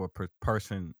had for a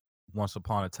person once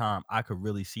upon a time, I could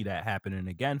really see that happening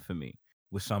again for me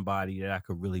with somebody that I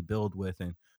could really build with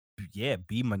and yeah,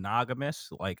 be monogamous.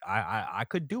 Like I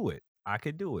could do it. I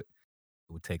could do it.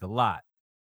 It would take a lot,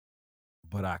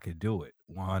 but I could do it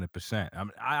 100%.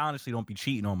 I honestly don't be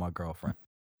cheating on my girlfriend.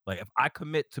 Like if I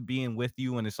commit to being with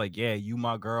you and it's like, yeah, you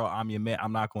my girl, I'm your man,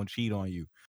 I'm not gonna cheat on you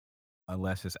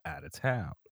unless it's out of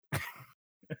town.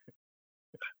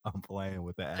 I'm playing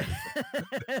with the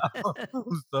attitude.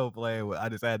 I'm so playing with. I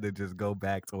just had to just go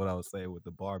back to what I was saying with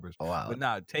the barbers. Oh, wow. But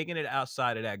now taking it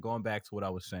outside of that, going back to what I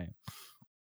was saying,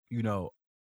 you know,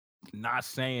 not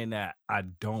saying that I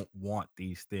don't want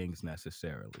these things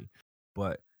necessarily,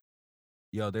 but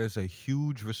yo, there's a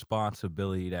huge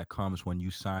responsibility that comes when you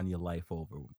sign your life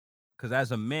over. Because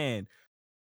as a man,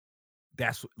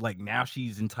 that's like now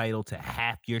she's entitled to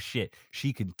half your shit.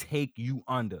 She can take you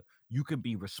under. You can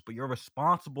be you're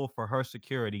responsible for her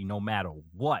security no matter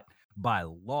what by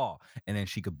law. And then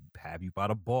she could have you by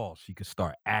the balls. She could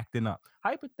start acting up.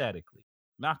 Hypothetically,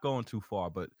 not going too far,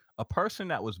 but a person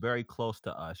that was very close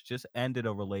to us just ended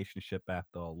a relationship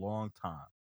after a long time.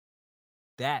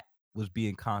 That was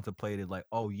being contemplated like,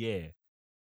 oh yeah,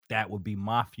 that would be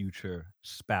my future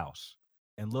spouse.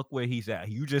 And look where he's at.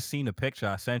 You just seen the picture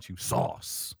I sent you.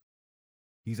 Sauce.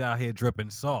 He's out here dripping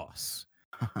sauce.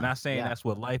 Not saying Yeah. that's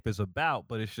what life is about,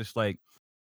 but it's just like,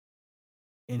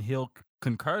 and he'll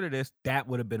concur to this, that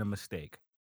would have been a mistake.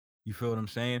 You feel what I'm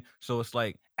saying? So it's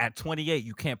like at 28,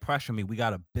 you can't pressure me. We got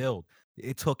to build.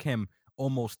 It took him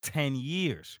almost 10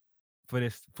 years for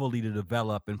this fully to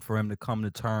develop and for him to come to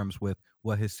terms with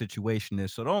what his situation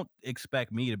is. So don't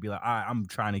expect me to be like, all right, I'm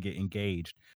trying to get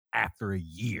engaged after a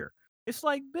year. It's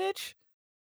like, bitch,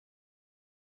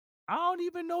 I don't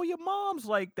even know your mom's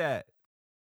like that.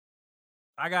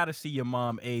 I got to see your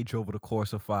mom age over the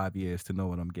course of 5 years to know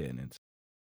what I'm getting into.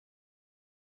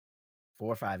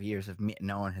 4 or 5 years of me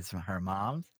knowing her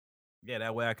mom's. Yeah,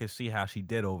 that way I can see how she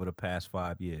did over the past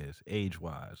 5 years,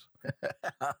 age-wise.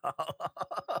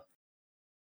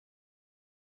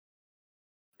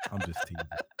 I'm just teasing.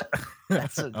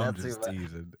 I'm just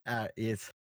teasing.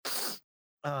 It's.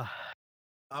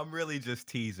 I'm really just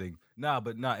teasing.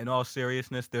 But in all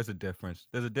seriousness, there's a difference.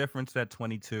 There's a difference at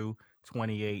 22,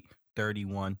 28,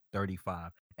 31,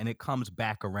 35. And it comes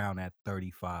back around at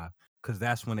 35 because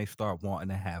that's when they start wanting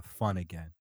to have fun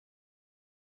again.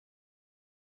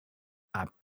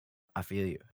 I feel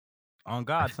you. On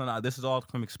God, son, this is all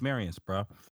from experience, bro.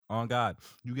 On God.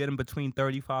 You get them between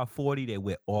 35, 40, they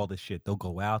with all the shit. They'll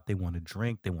go out, they want to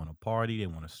drink, they want to party, they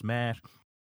want to smash.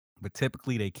 But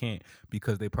typically they can't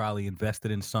because they probably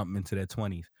invested in something into their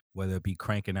 20s, whether it be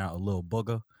cranking out a little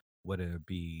booger, whether it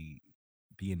be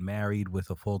being married with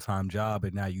a full-time job,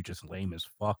 and now you just lame as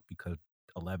fuck because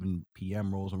 11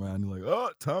 p.m. rolls around. You're like, oh,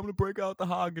 time to break out the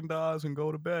Haagen-Dazs and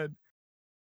go to bed.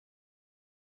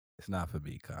 It's not for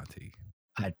me, Conti.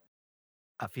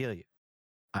 I feel you.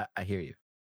 I hear you.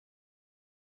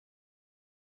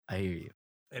 I hear you.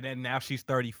 And then now she's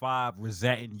 35,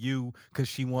 resenting you because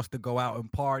she wants to go out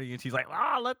and party. And she's like,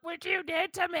 oh, look what you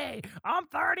did to me. I'm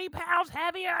 30 pounds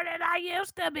heavier than I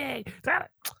used to be.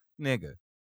 Nigga.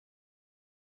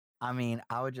 I mean,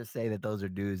 I would just say that those are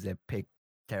dudes that pick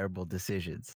terrible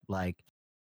decisions. Like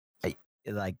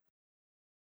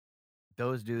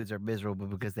those dudes are miserable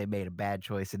because they made a bad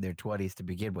choice in their 20s to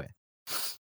begin with.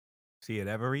 See it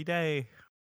every day.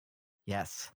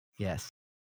 Yes.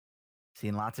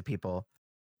 Seen lots of people.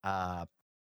 I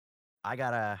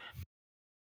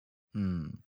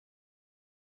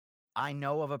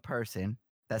know of a person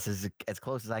that's as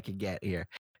close as I can get here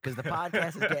because the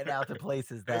podcast is getting out to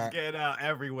places that it's getting out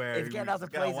everywhere. It's getting out to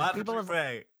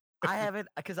places. I haven't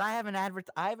because I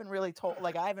haven't really told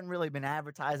I haven't really been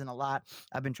advertising a lot.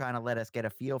 I've been trying to let us get a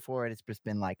feel for it. It's just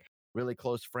been like really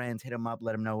close friends, hit them up,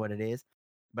 let them know what it is.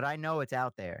 But I know it's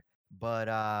out there. But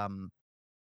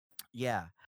yeah.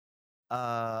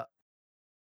 Uh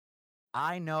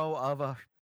I know of a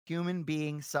human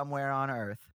being somewhere on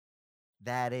earth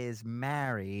that is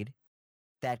married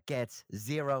that gets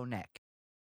zero neck.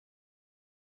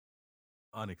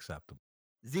 Unacceptable.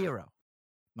 Zero.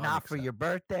 Not for your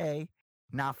birthday,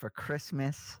 not for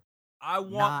Christmas. I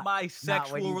want Not- my not when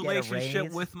sexual you get a relationship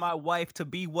raise. with my wife to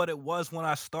be what it was when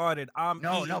I started. I'm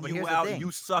No, eating but you here's the out, thing.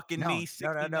 you sucking No, me,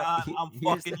 no, no, 69, no. I'm Here's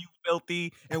fucking the- you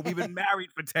filthy, and we've been married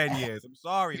for 10 years. I'm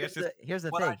sorry. That's just Here's the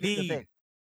what thing. I Here's the need. thing.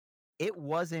 It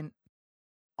wasn't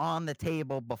on the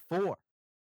table before.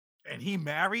 And he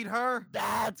married her?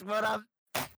 That's what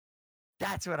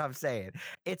I'm saying.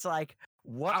 It's like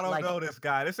what I don't like know this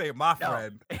guy. This ain't my no,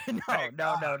 friend. no, Thank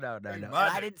no, God. no. Hey, And money.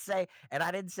 I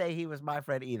didn't say he was my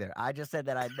friend either. I just said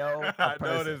that I know a I person.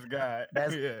 know this guy.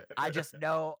 That's- Yeah. I just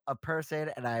know a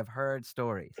person and I've heard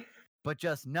stories. But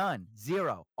just none.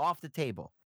 Zero. Off the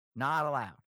table. Not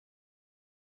allowed.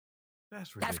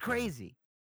 That's ridiculous. That's crazy.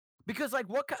 Because like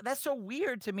that's so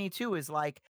weird to me too is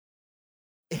like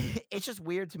it's just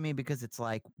weird to me because it's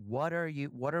like what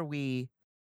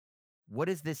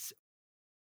is this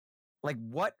like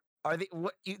what are the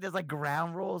there's like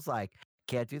ground rules like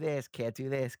can't do this, can't do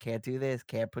this, can't do this,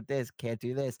 can't put this, can't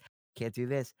do this, can't do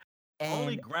this.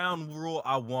 Only And ground rule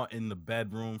I want in the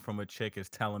bedroom from a chick is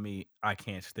telling me I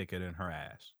can't stick it in her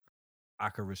ass. I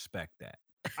could respect that.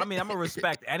 I mean, I'm gonna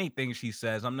respect anything she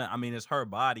says. I mean, it's her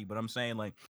body, but I'm saying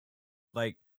like,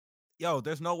 yo,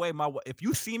 there's no way if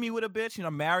you see me with a bitch and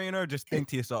I'm marrying her, just think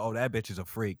to yourself, oh, that bitch is a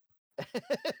freak.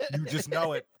 You just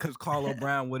know it because Carlo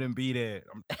Brown wouldn't be there.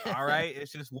 All right,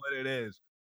 it's just what it is.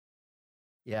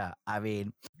 yeah, I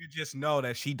mean, You just know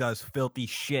that she does filthy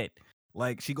shit.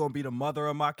 Like she gonna be the mother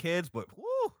of my kids, but whoo,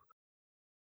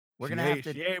 we're she gonna have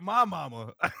to She ain't my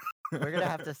mama. we're gonna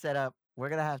have to set up. We're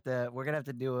gonna have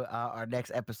to do our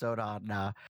next episode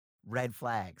on red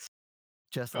flags.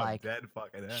 Just I'm like dead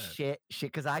fucking ass. shit.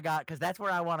 Because that's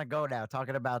where I want to go now.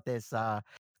 Talking about this,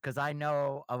 because I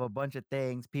know of a bunch of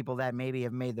things, people that maybe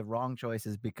have made the wrong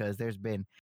choices because there's been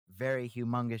very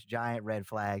humongous, giant red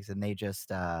flags, and they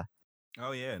just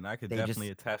Oh yeah, and I could They definitely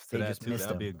just- attest to they that just too. missed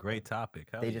That'd be a them. great topic.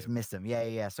 Hell they yeah. just missed them.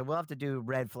 Yeah. So we'll have to do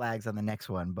red flags on the next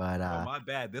one. But Oh, my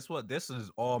bad. This is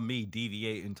all me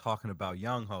deviating, talking about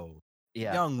young hoes,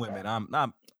 yeah, young women.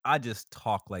 I just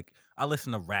talk like I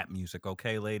listen to rap music.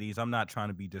 Okay, ladies, I'm not trying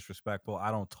to be disrespectful.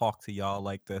 I don't talk to y'all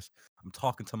like this. I'm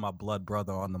talking to my blood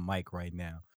brother on the mic right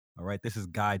now. All right, this is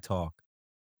guy talk.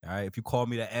 All right, if you call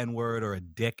me the N word or a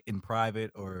dick in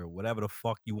private or whatever the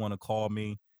fuck you want to call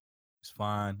me, it's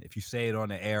fine. If you say it on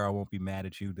the air, I won't be mad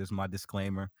at you. This is my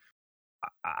disclaimer.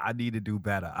 I need to do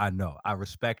better. I know. I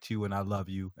respect you and I love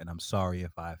you, and I'm sorry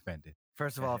if I offended.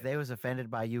 first of all, if they was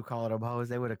offended by you calling them hoes,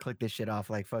 they would have clicked this shit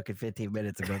off like fucking 15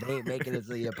 minutes ago. They ain't making it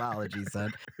to the apology,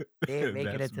 son. They ain't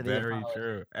making That's it to the very apology.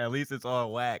 true. At least it's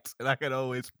on wax, and I can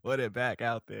always put it back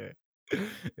out there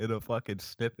in a fucking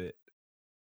snippet.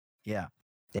 Yeah.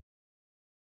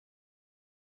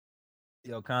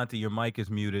 Yo, Conti, your mic is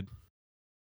muted.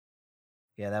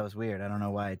 Yeah, that was weird. I don't know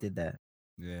why it did that.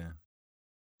 Yeah.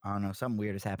 I don't know. Something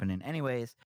weird is happening.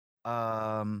 Anyways,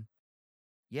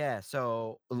 yeah.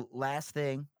 So last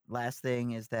thing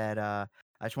is that I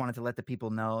just wanted to let the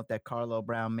people know that Carlo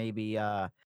Brown may be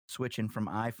switching from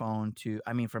Android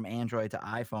to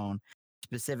iPhone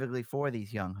specifically for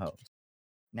these young hoes.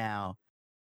 Now,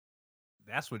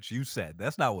 That's what you said.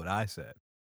 That's not what I said.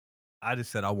 I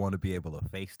just said I want to be able to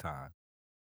FaceTime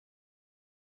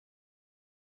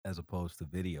as opposed to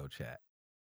video chat.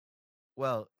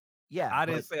 well, yeah. I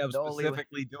didn't but say I'm the only-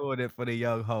 specifically doing it for the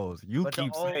young hoes. You But the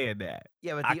keep saying that.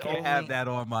 Yeah, but I can't have that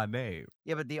on my name.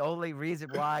 Yeah, but the only reason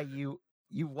why you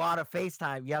want to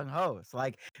FaceTime young hosts,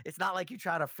 like it's not like you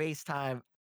try to FaceTime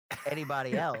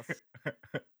anybody else.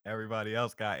 Everybody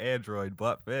else got Android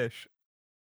but Fish.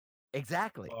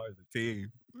 Exactly. Or the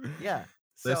team. Yeah.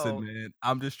 So, Listen, man,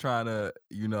 I'm just trying to,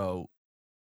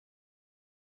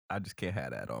 I just can't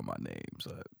have that on my name.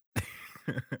 So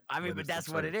I mean, but it's the that's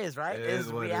what it truth. is, right? It It's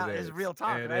is what real. it It's is. real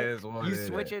talk, It right? is what You it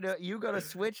switch is. it. You gonna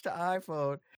switch to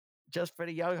iPhone just for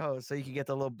the young hosts, so you can get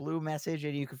the little blue message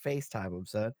and you can FaceTime them,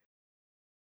 son.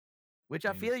 Which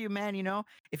I Damn. feel you, man.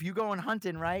 If you're going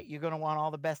hunting, right, you're gonna want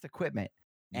all the best equipment.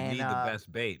 You And, need the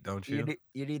best bait, don't you?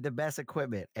 You need the best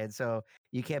equipment, and so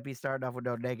you can't be starting off with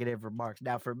no negative remarks.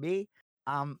 Now, for me,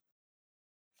 I'm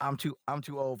I'm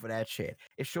too old for that shit.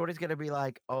 If Shorty's gonna be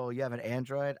like, "Oh, you have an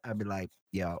Android," I'd be like,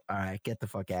 "Yo, all right, get the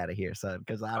fuck out of here, son,"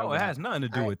 because I Oh, don't it got. has nothing to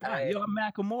do with that. I Yo, I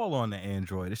Mac them all on the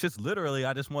Android. It's just literally,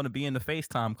 I just want to be in the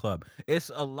FaceTime club.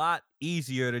 It's a lot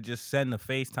easier to just send the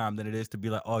FaceTime than it is to be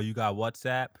like, oh, you got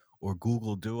WhatsApp or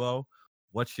Google Duo.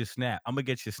 What's your Snap? I'm gonna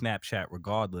get your Snapchat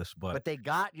regardless, but But they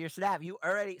got your Snap. You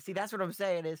already see. That's what I'm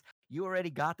saying is you already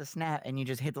got the Snap, and you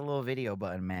just hit the little video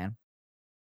button, man.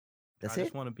 That's I it.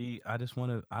 just want to be. I just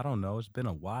want to. I don't know. It's been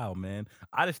a while, man.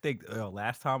 I just think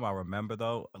last time I remember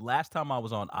though, last time I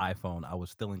was on iPhone, I was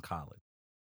still in college,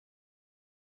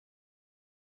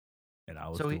 and I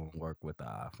was So doing work with the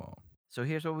iPhone. So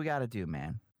here's what we got to do,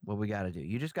 man. What we got to do.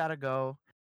 You just got to go.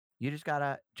 You just got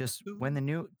to when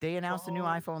they announced the new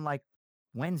iPhone like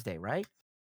Wednesday, right?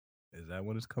 Is that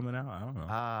when it's coming out? I don't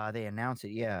know. They announced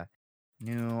it. Yeah.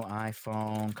 New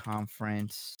iPhone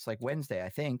conference. It's like Wednesday, I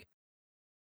think.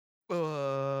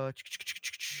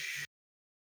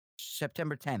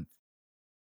 September 10th.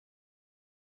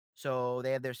 So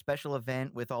they have their special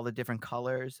event with all the different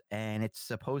colors, and it's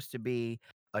supposed to be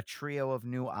a trio of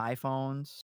new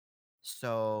iPhones.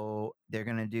 So they're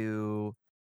gonna do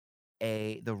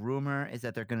the rumor is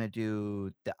that they're gonna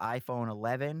do the iPhone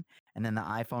 11 and then the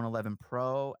iPhone 11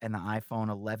 Pro and the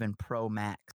iPhone 11 Pro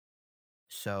Max.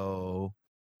 So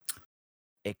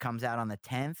it comes out on the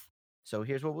 10th. So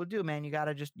here's what we'll do, man. You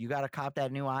gotta cop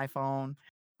that new iPhone.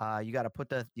 You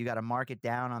gotta mark it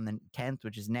down on the 10th,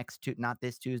 which is not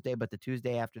this Tuesday, but the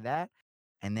Tuesday after that.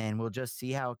 And then we'll just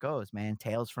see how it goes, man.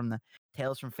 Tales from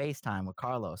FaceTime with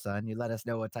Carlos, son. You let us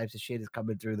know what types of shit is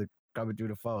coming through the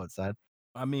phone, son.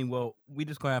 I mean, well, we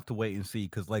just gonna have to wait and see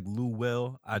because, like Lou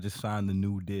Will, I just signed the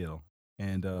new deal,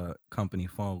 and company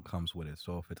phone comes with it.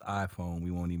 So if it's iPhone,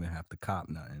 we won't even have to cop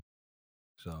nothing.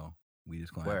 So we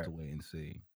just gonna have to wait and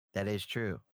see. That is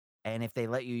true. And if they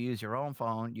let you use your own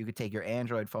phone, you could take your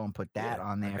Android phone, put that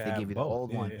on there if they give you the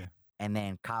old one, and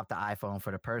then cop the iPhone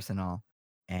for the personal.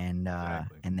 And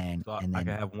and then I can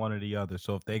have one or the other.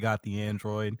 So if they got the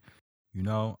Android,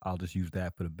 I'll just use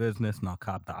that for the business, and I'll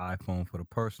cop the iPhone for the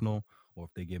personal. Or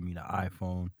if they give me the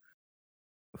iPhone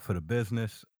for the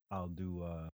business, I'll do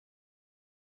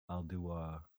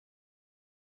the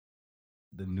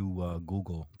new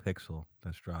Google Pixel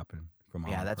that's dropping from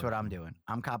that's what I'm doing.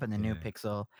 I'm copping the new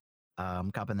Pixel.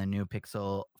 I'm copping the new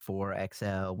Pixel 4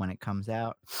 XL when it comes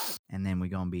out, and then we're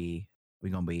gonna be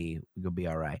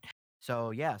all right.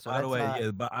 So yeah. So by the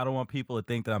way, but I don't want people to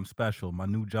think that I'm special. My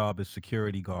new job is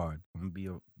security guard. I'm gonna be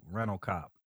a rental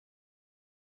cop.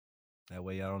 That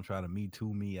way, I don't try to Me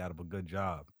Too me out of a good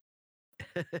job.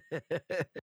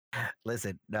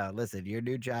 Listen. Your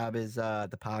new job is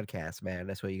the podcast, man.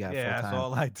 That's what you got. Yeah, that's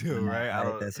all I do,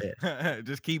 right? That's it.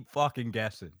 Just keep fucking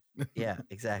guessing. Yeah,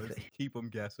 exactly. Keep them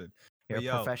guessing. You're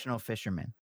a professional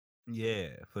fisherman. Yeah,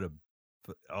 I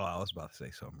was about to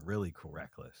say something really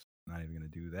reckless. Not even gonna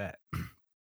do that.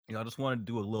 I just wanted to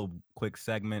do a little quick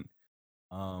segment.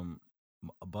 A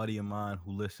buddy of mine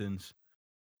who listens,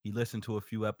 he listened to a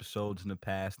few episodes in the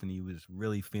past, and he was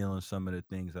really feeling some of the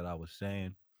things that I was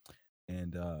saying.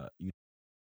 And a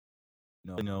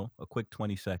quick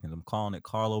 20 seconds. I'm calling it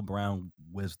Carlo Brown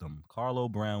Wisdom. Carlo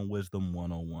Brown Wisdom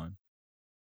 101.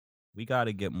 We got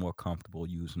to get more comfortable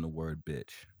using the word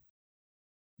bitch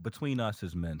between us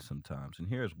as men sometimes. And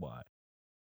here's why.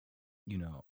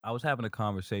 I was having a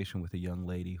conversation with a young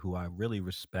lady who I really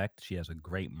respect. She has a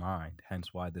great mind,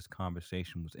 hence why this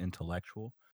conversation was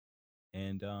intellectual.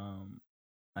 And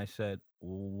I said,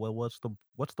 well, what's the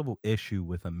issue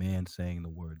with a man saying the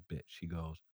word bitch? She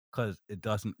goes, because it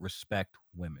doesn't respect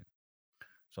women.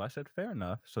 So I said, fair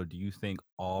enough. So do you think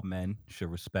all men should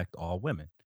respect all women?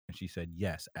 And she said,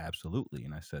 yes, absolutely.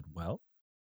 And I said, well,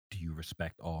 do you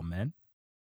respect all men?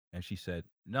 And she said,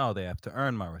 no, they have to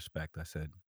earn my respect. I said,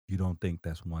 you don't think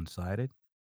that's one-sided?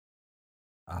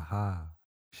 Aha.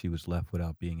 She was left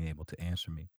without being able to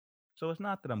answer me. So it's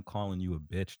not that I'm calling you a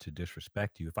bitch to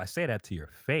disrespect you. If I say that to your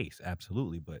face,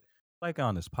 absolutely. But like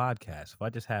on this podcast, if I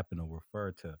just happen to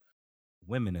refer to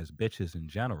women as bitches in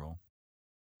general,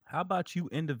 how about you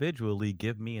individually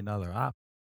give me another option?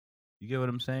 You get what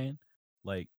I'm saying?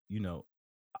 Like,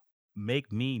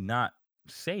 make me not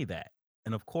say that.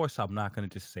 And of course, I'm not going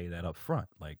to just say that up front.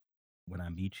 Like, when I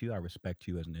meet you, I respect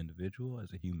you as an individual,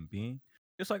 as a human being,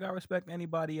 just like I respect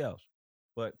anybody else.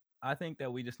 But I think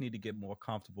that we just need to get more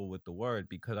comfortable with the word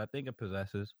because I think it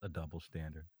possesses a double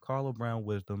standard. Carlo Brown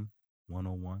Wisdom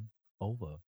 101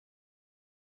 over.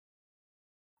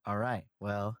 All right.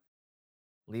 Well,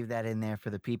 leave that in there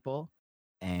for the people.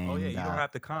 And oh yeah, you don't have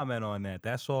to comment on that.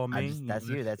 That's all me. That's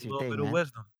you. That's your thing, man. Of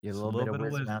wisdom. You're a little bit of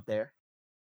wisdom out there.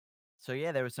 So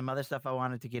yeah, there was some other stuff I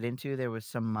wanted to get into. There was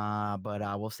some, but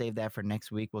we'll save that for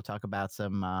next week. We'll talk about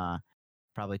some.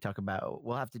 Probably talk about.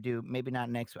 We'll have to do maybe not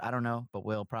next. I don't know, but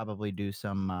we'll probably do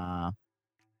some.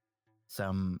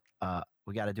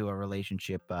 We got to do a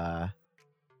relationship. We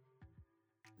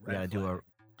got to do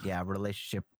a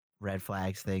relationship red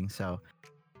flags thing. So,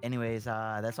 anyways,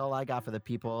 that's all I got for the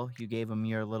people. You gave them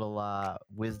your little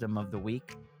wisdom of the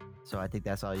week. So I think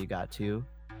that's all you got too.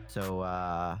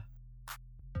 So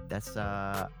that's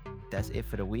it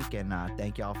for the week, and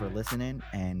thank y'all for listening,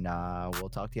 and we'll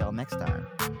talk to y'all next time.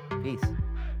 Peace.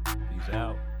 Peace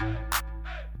out.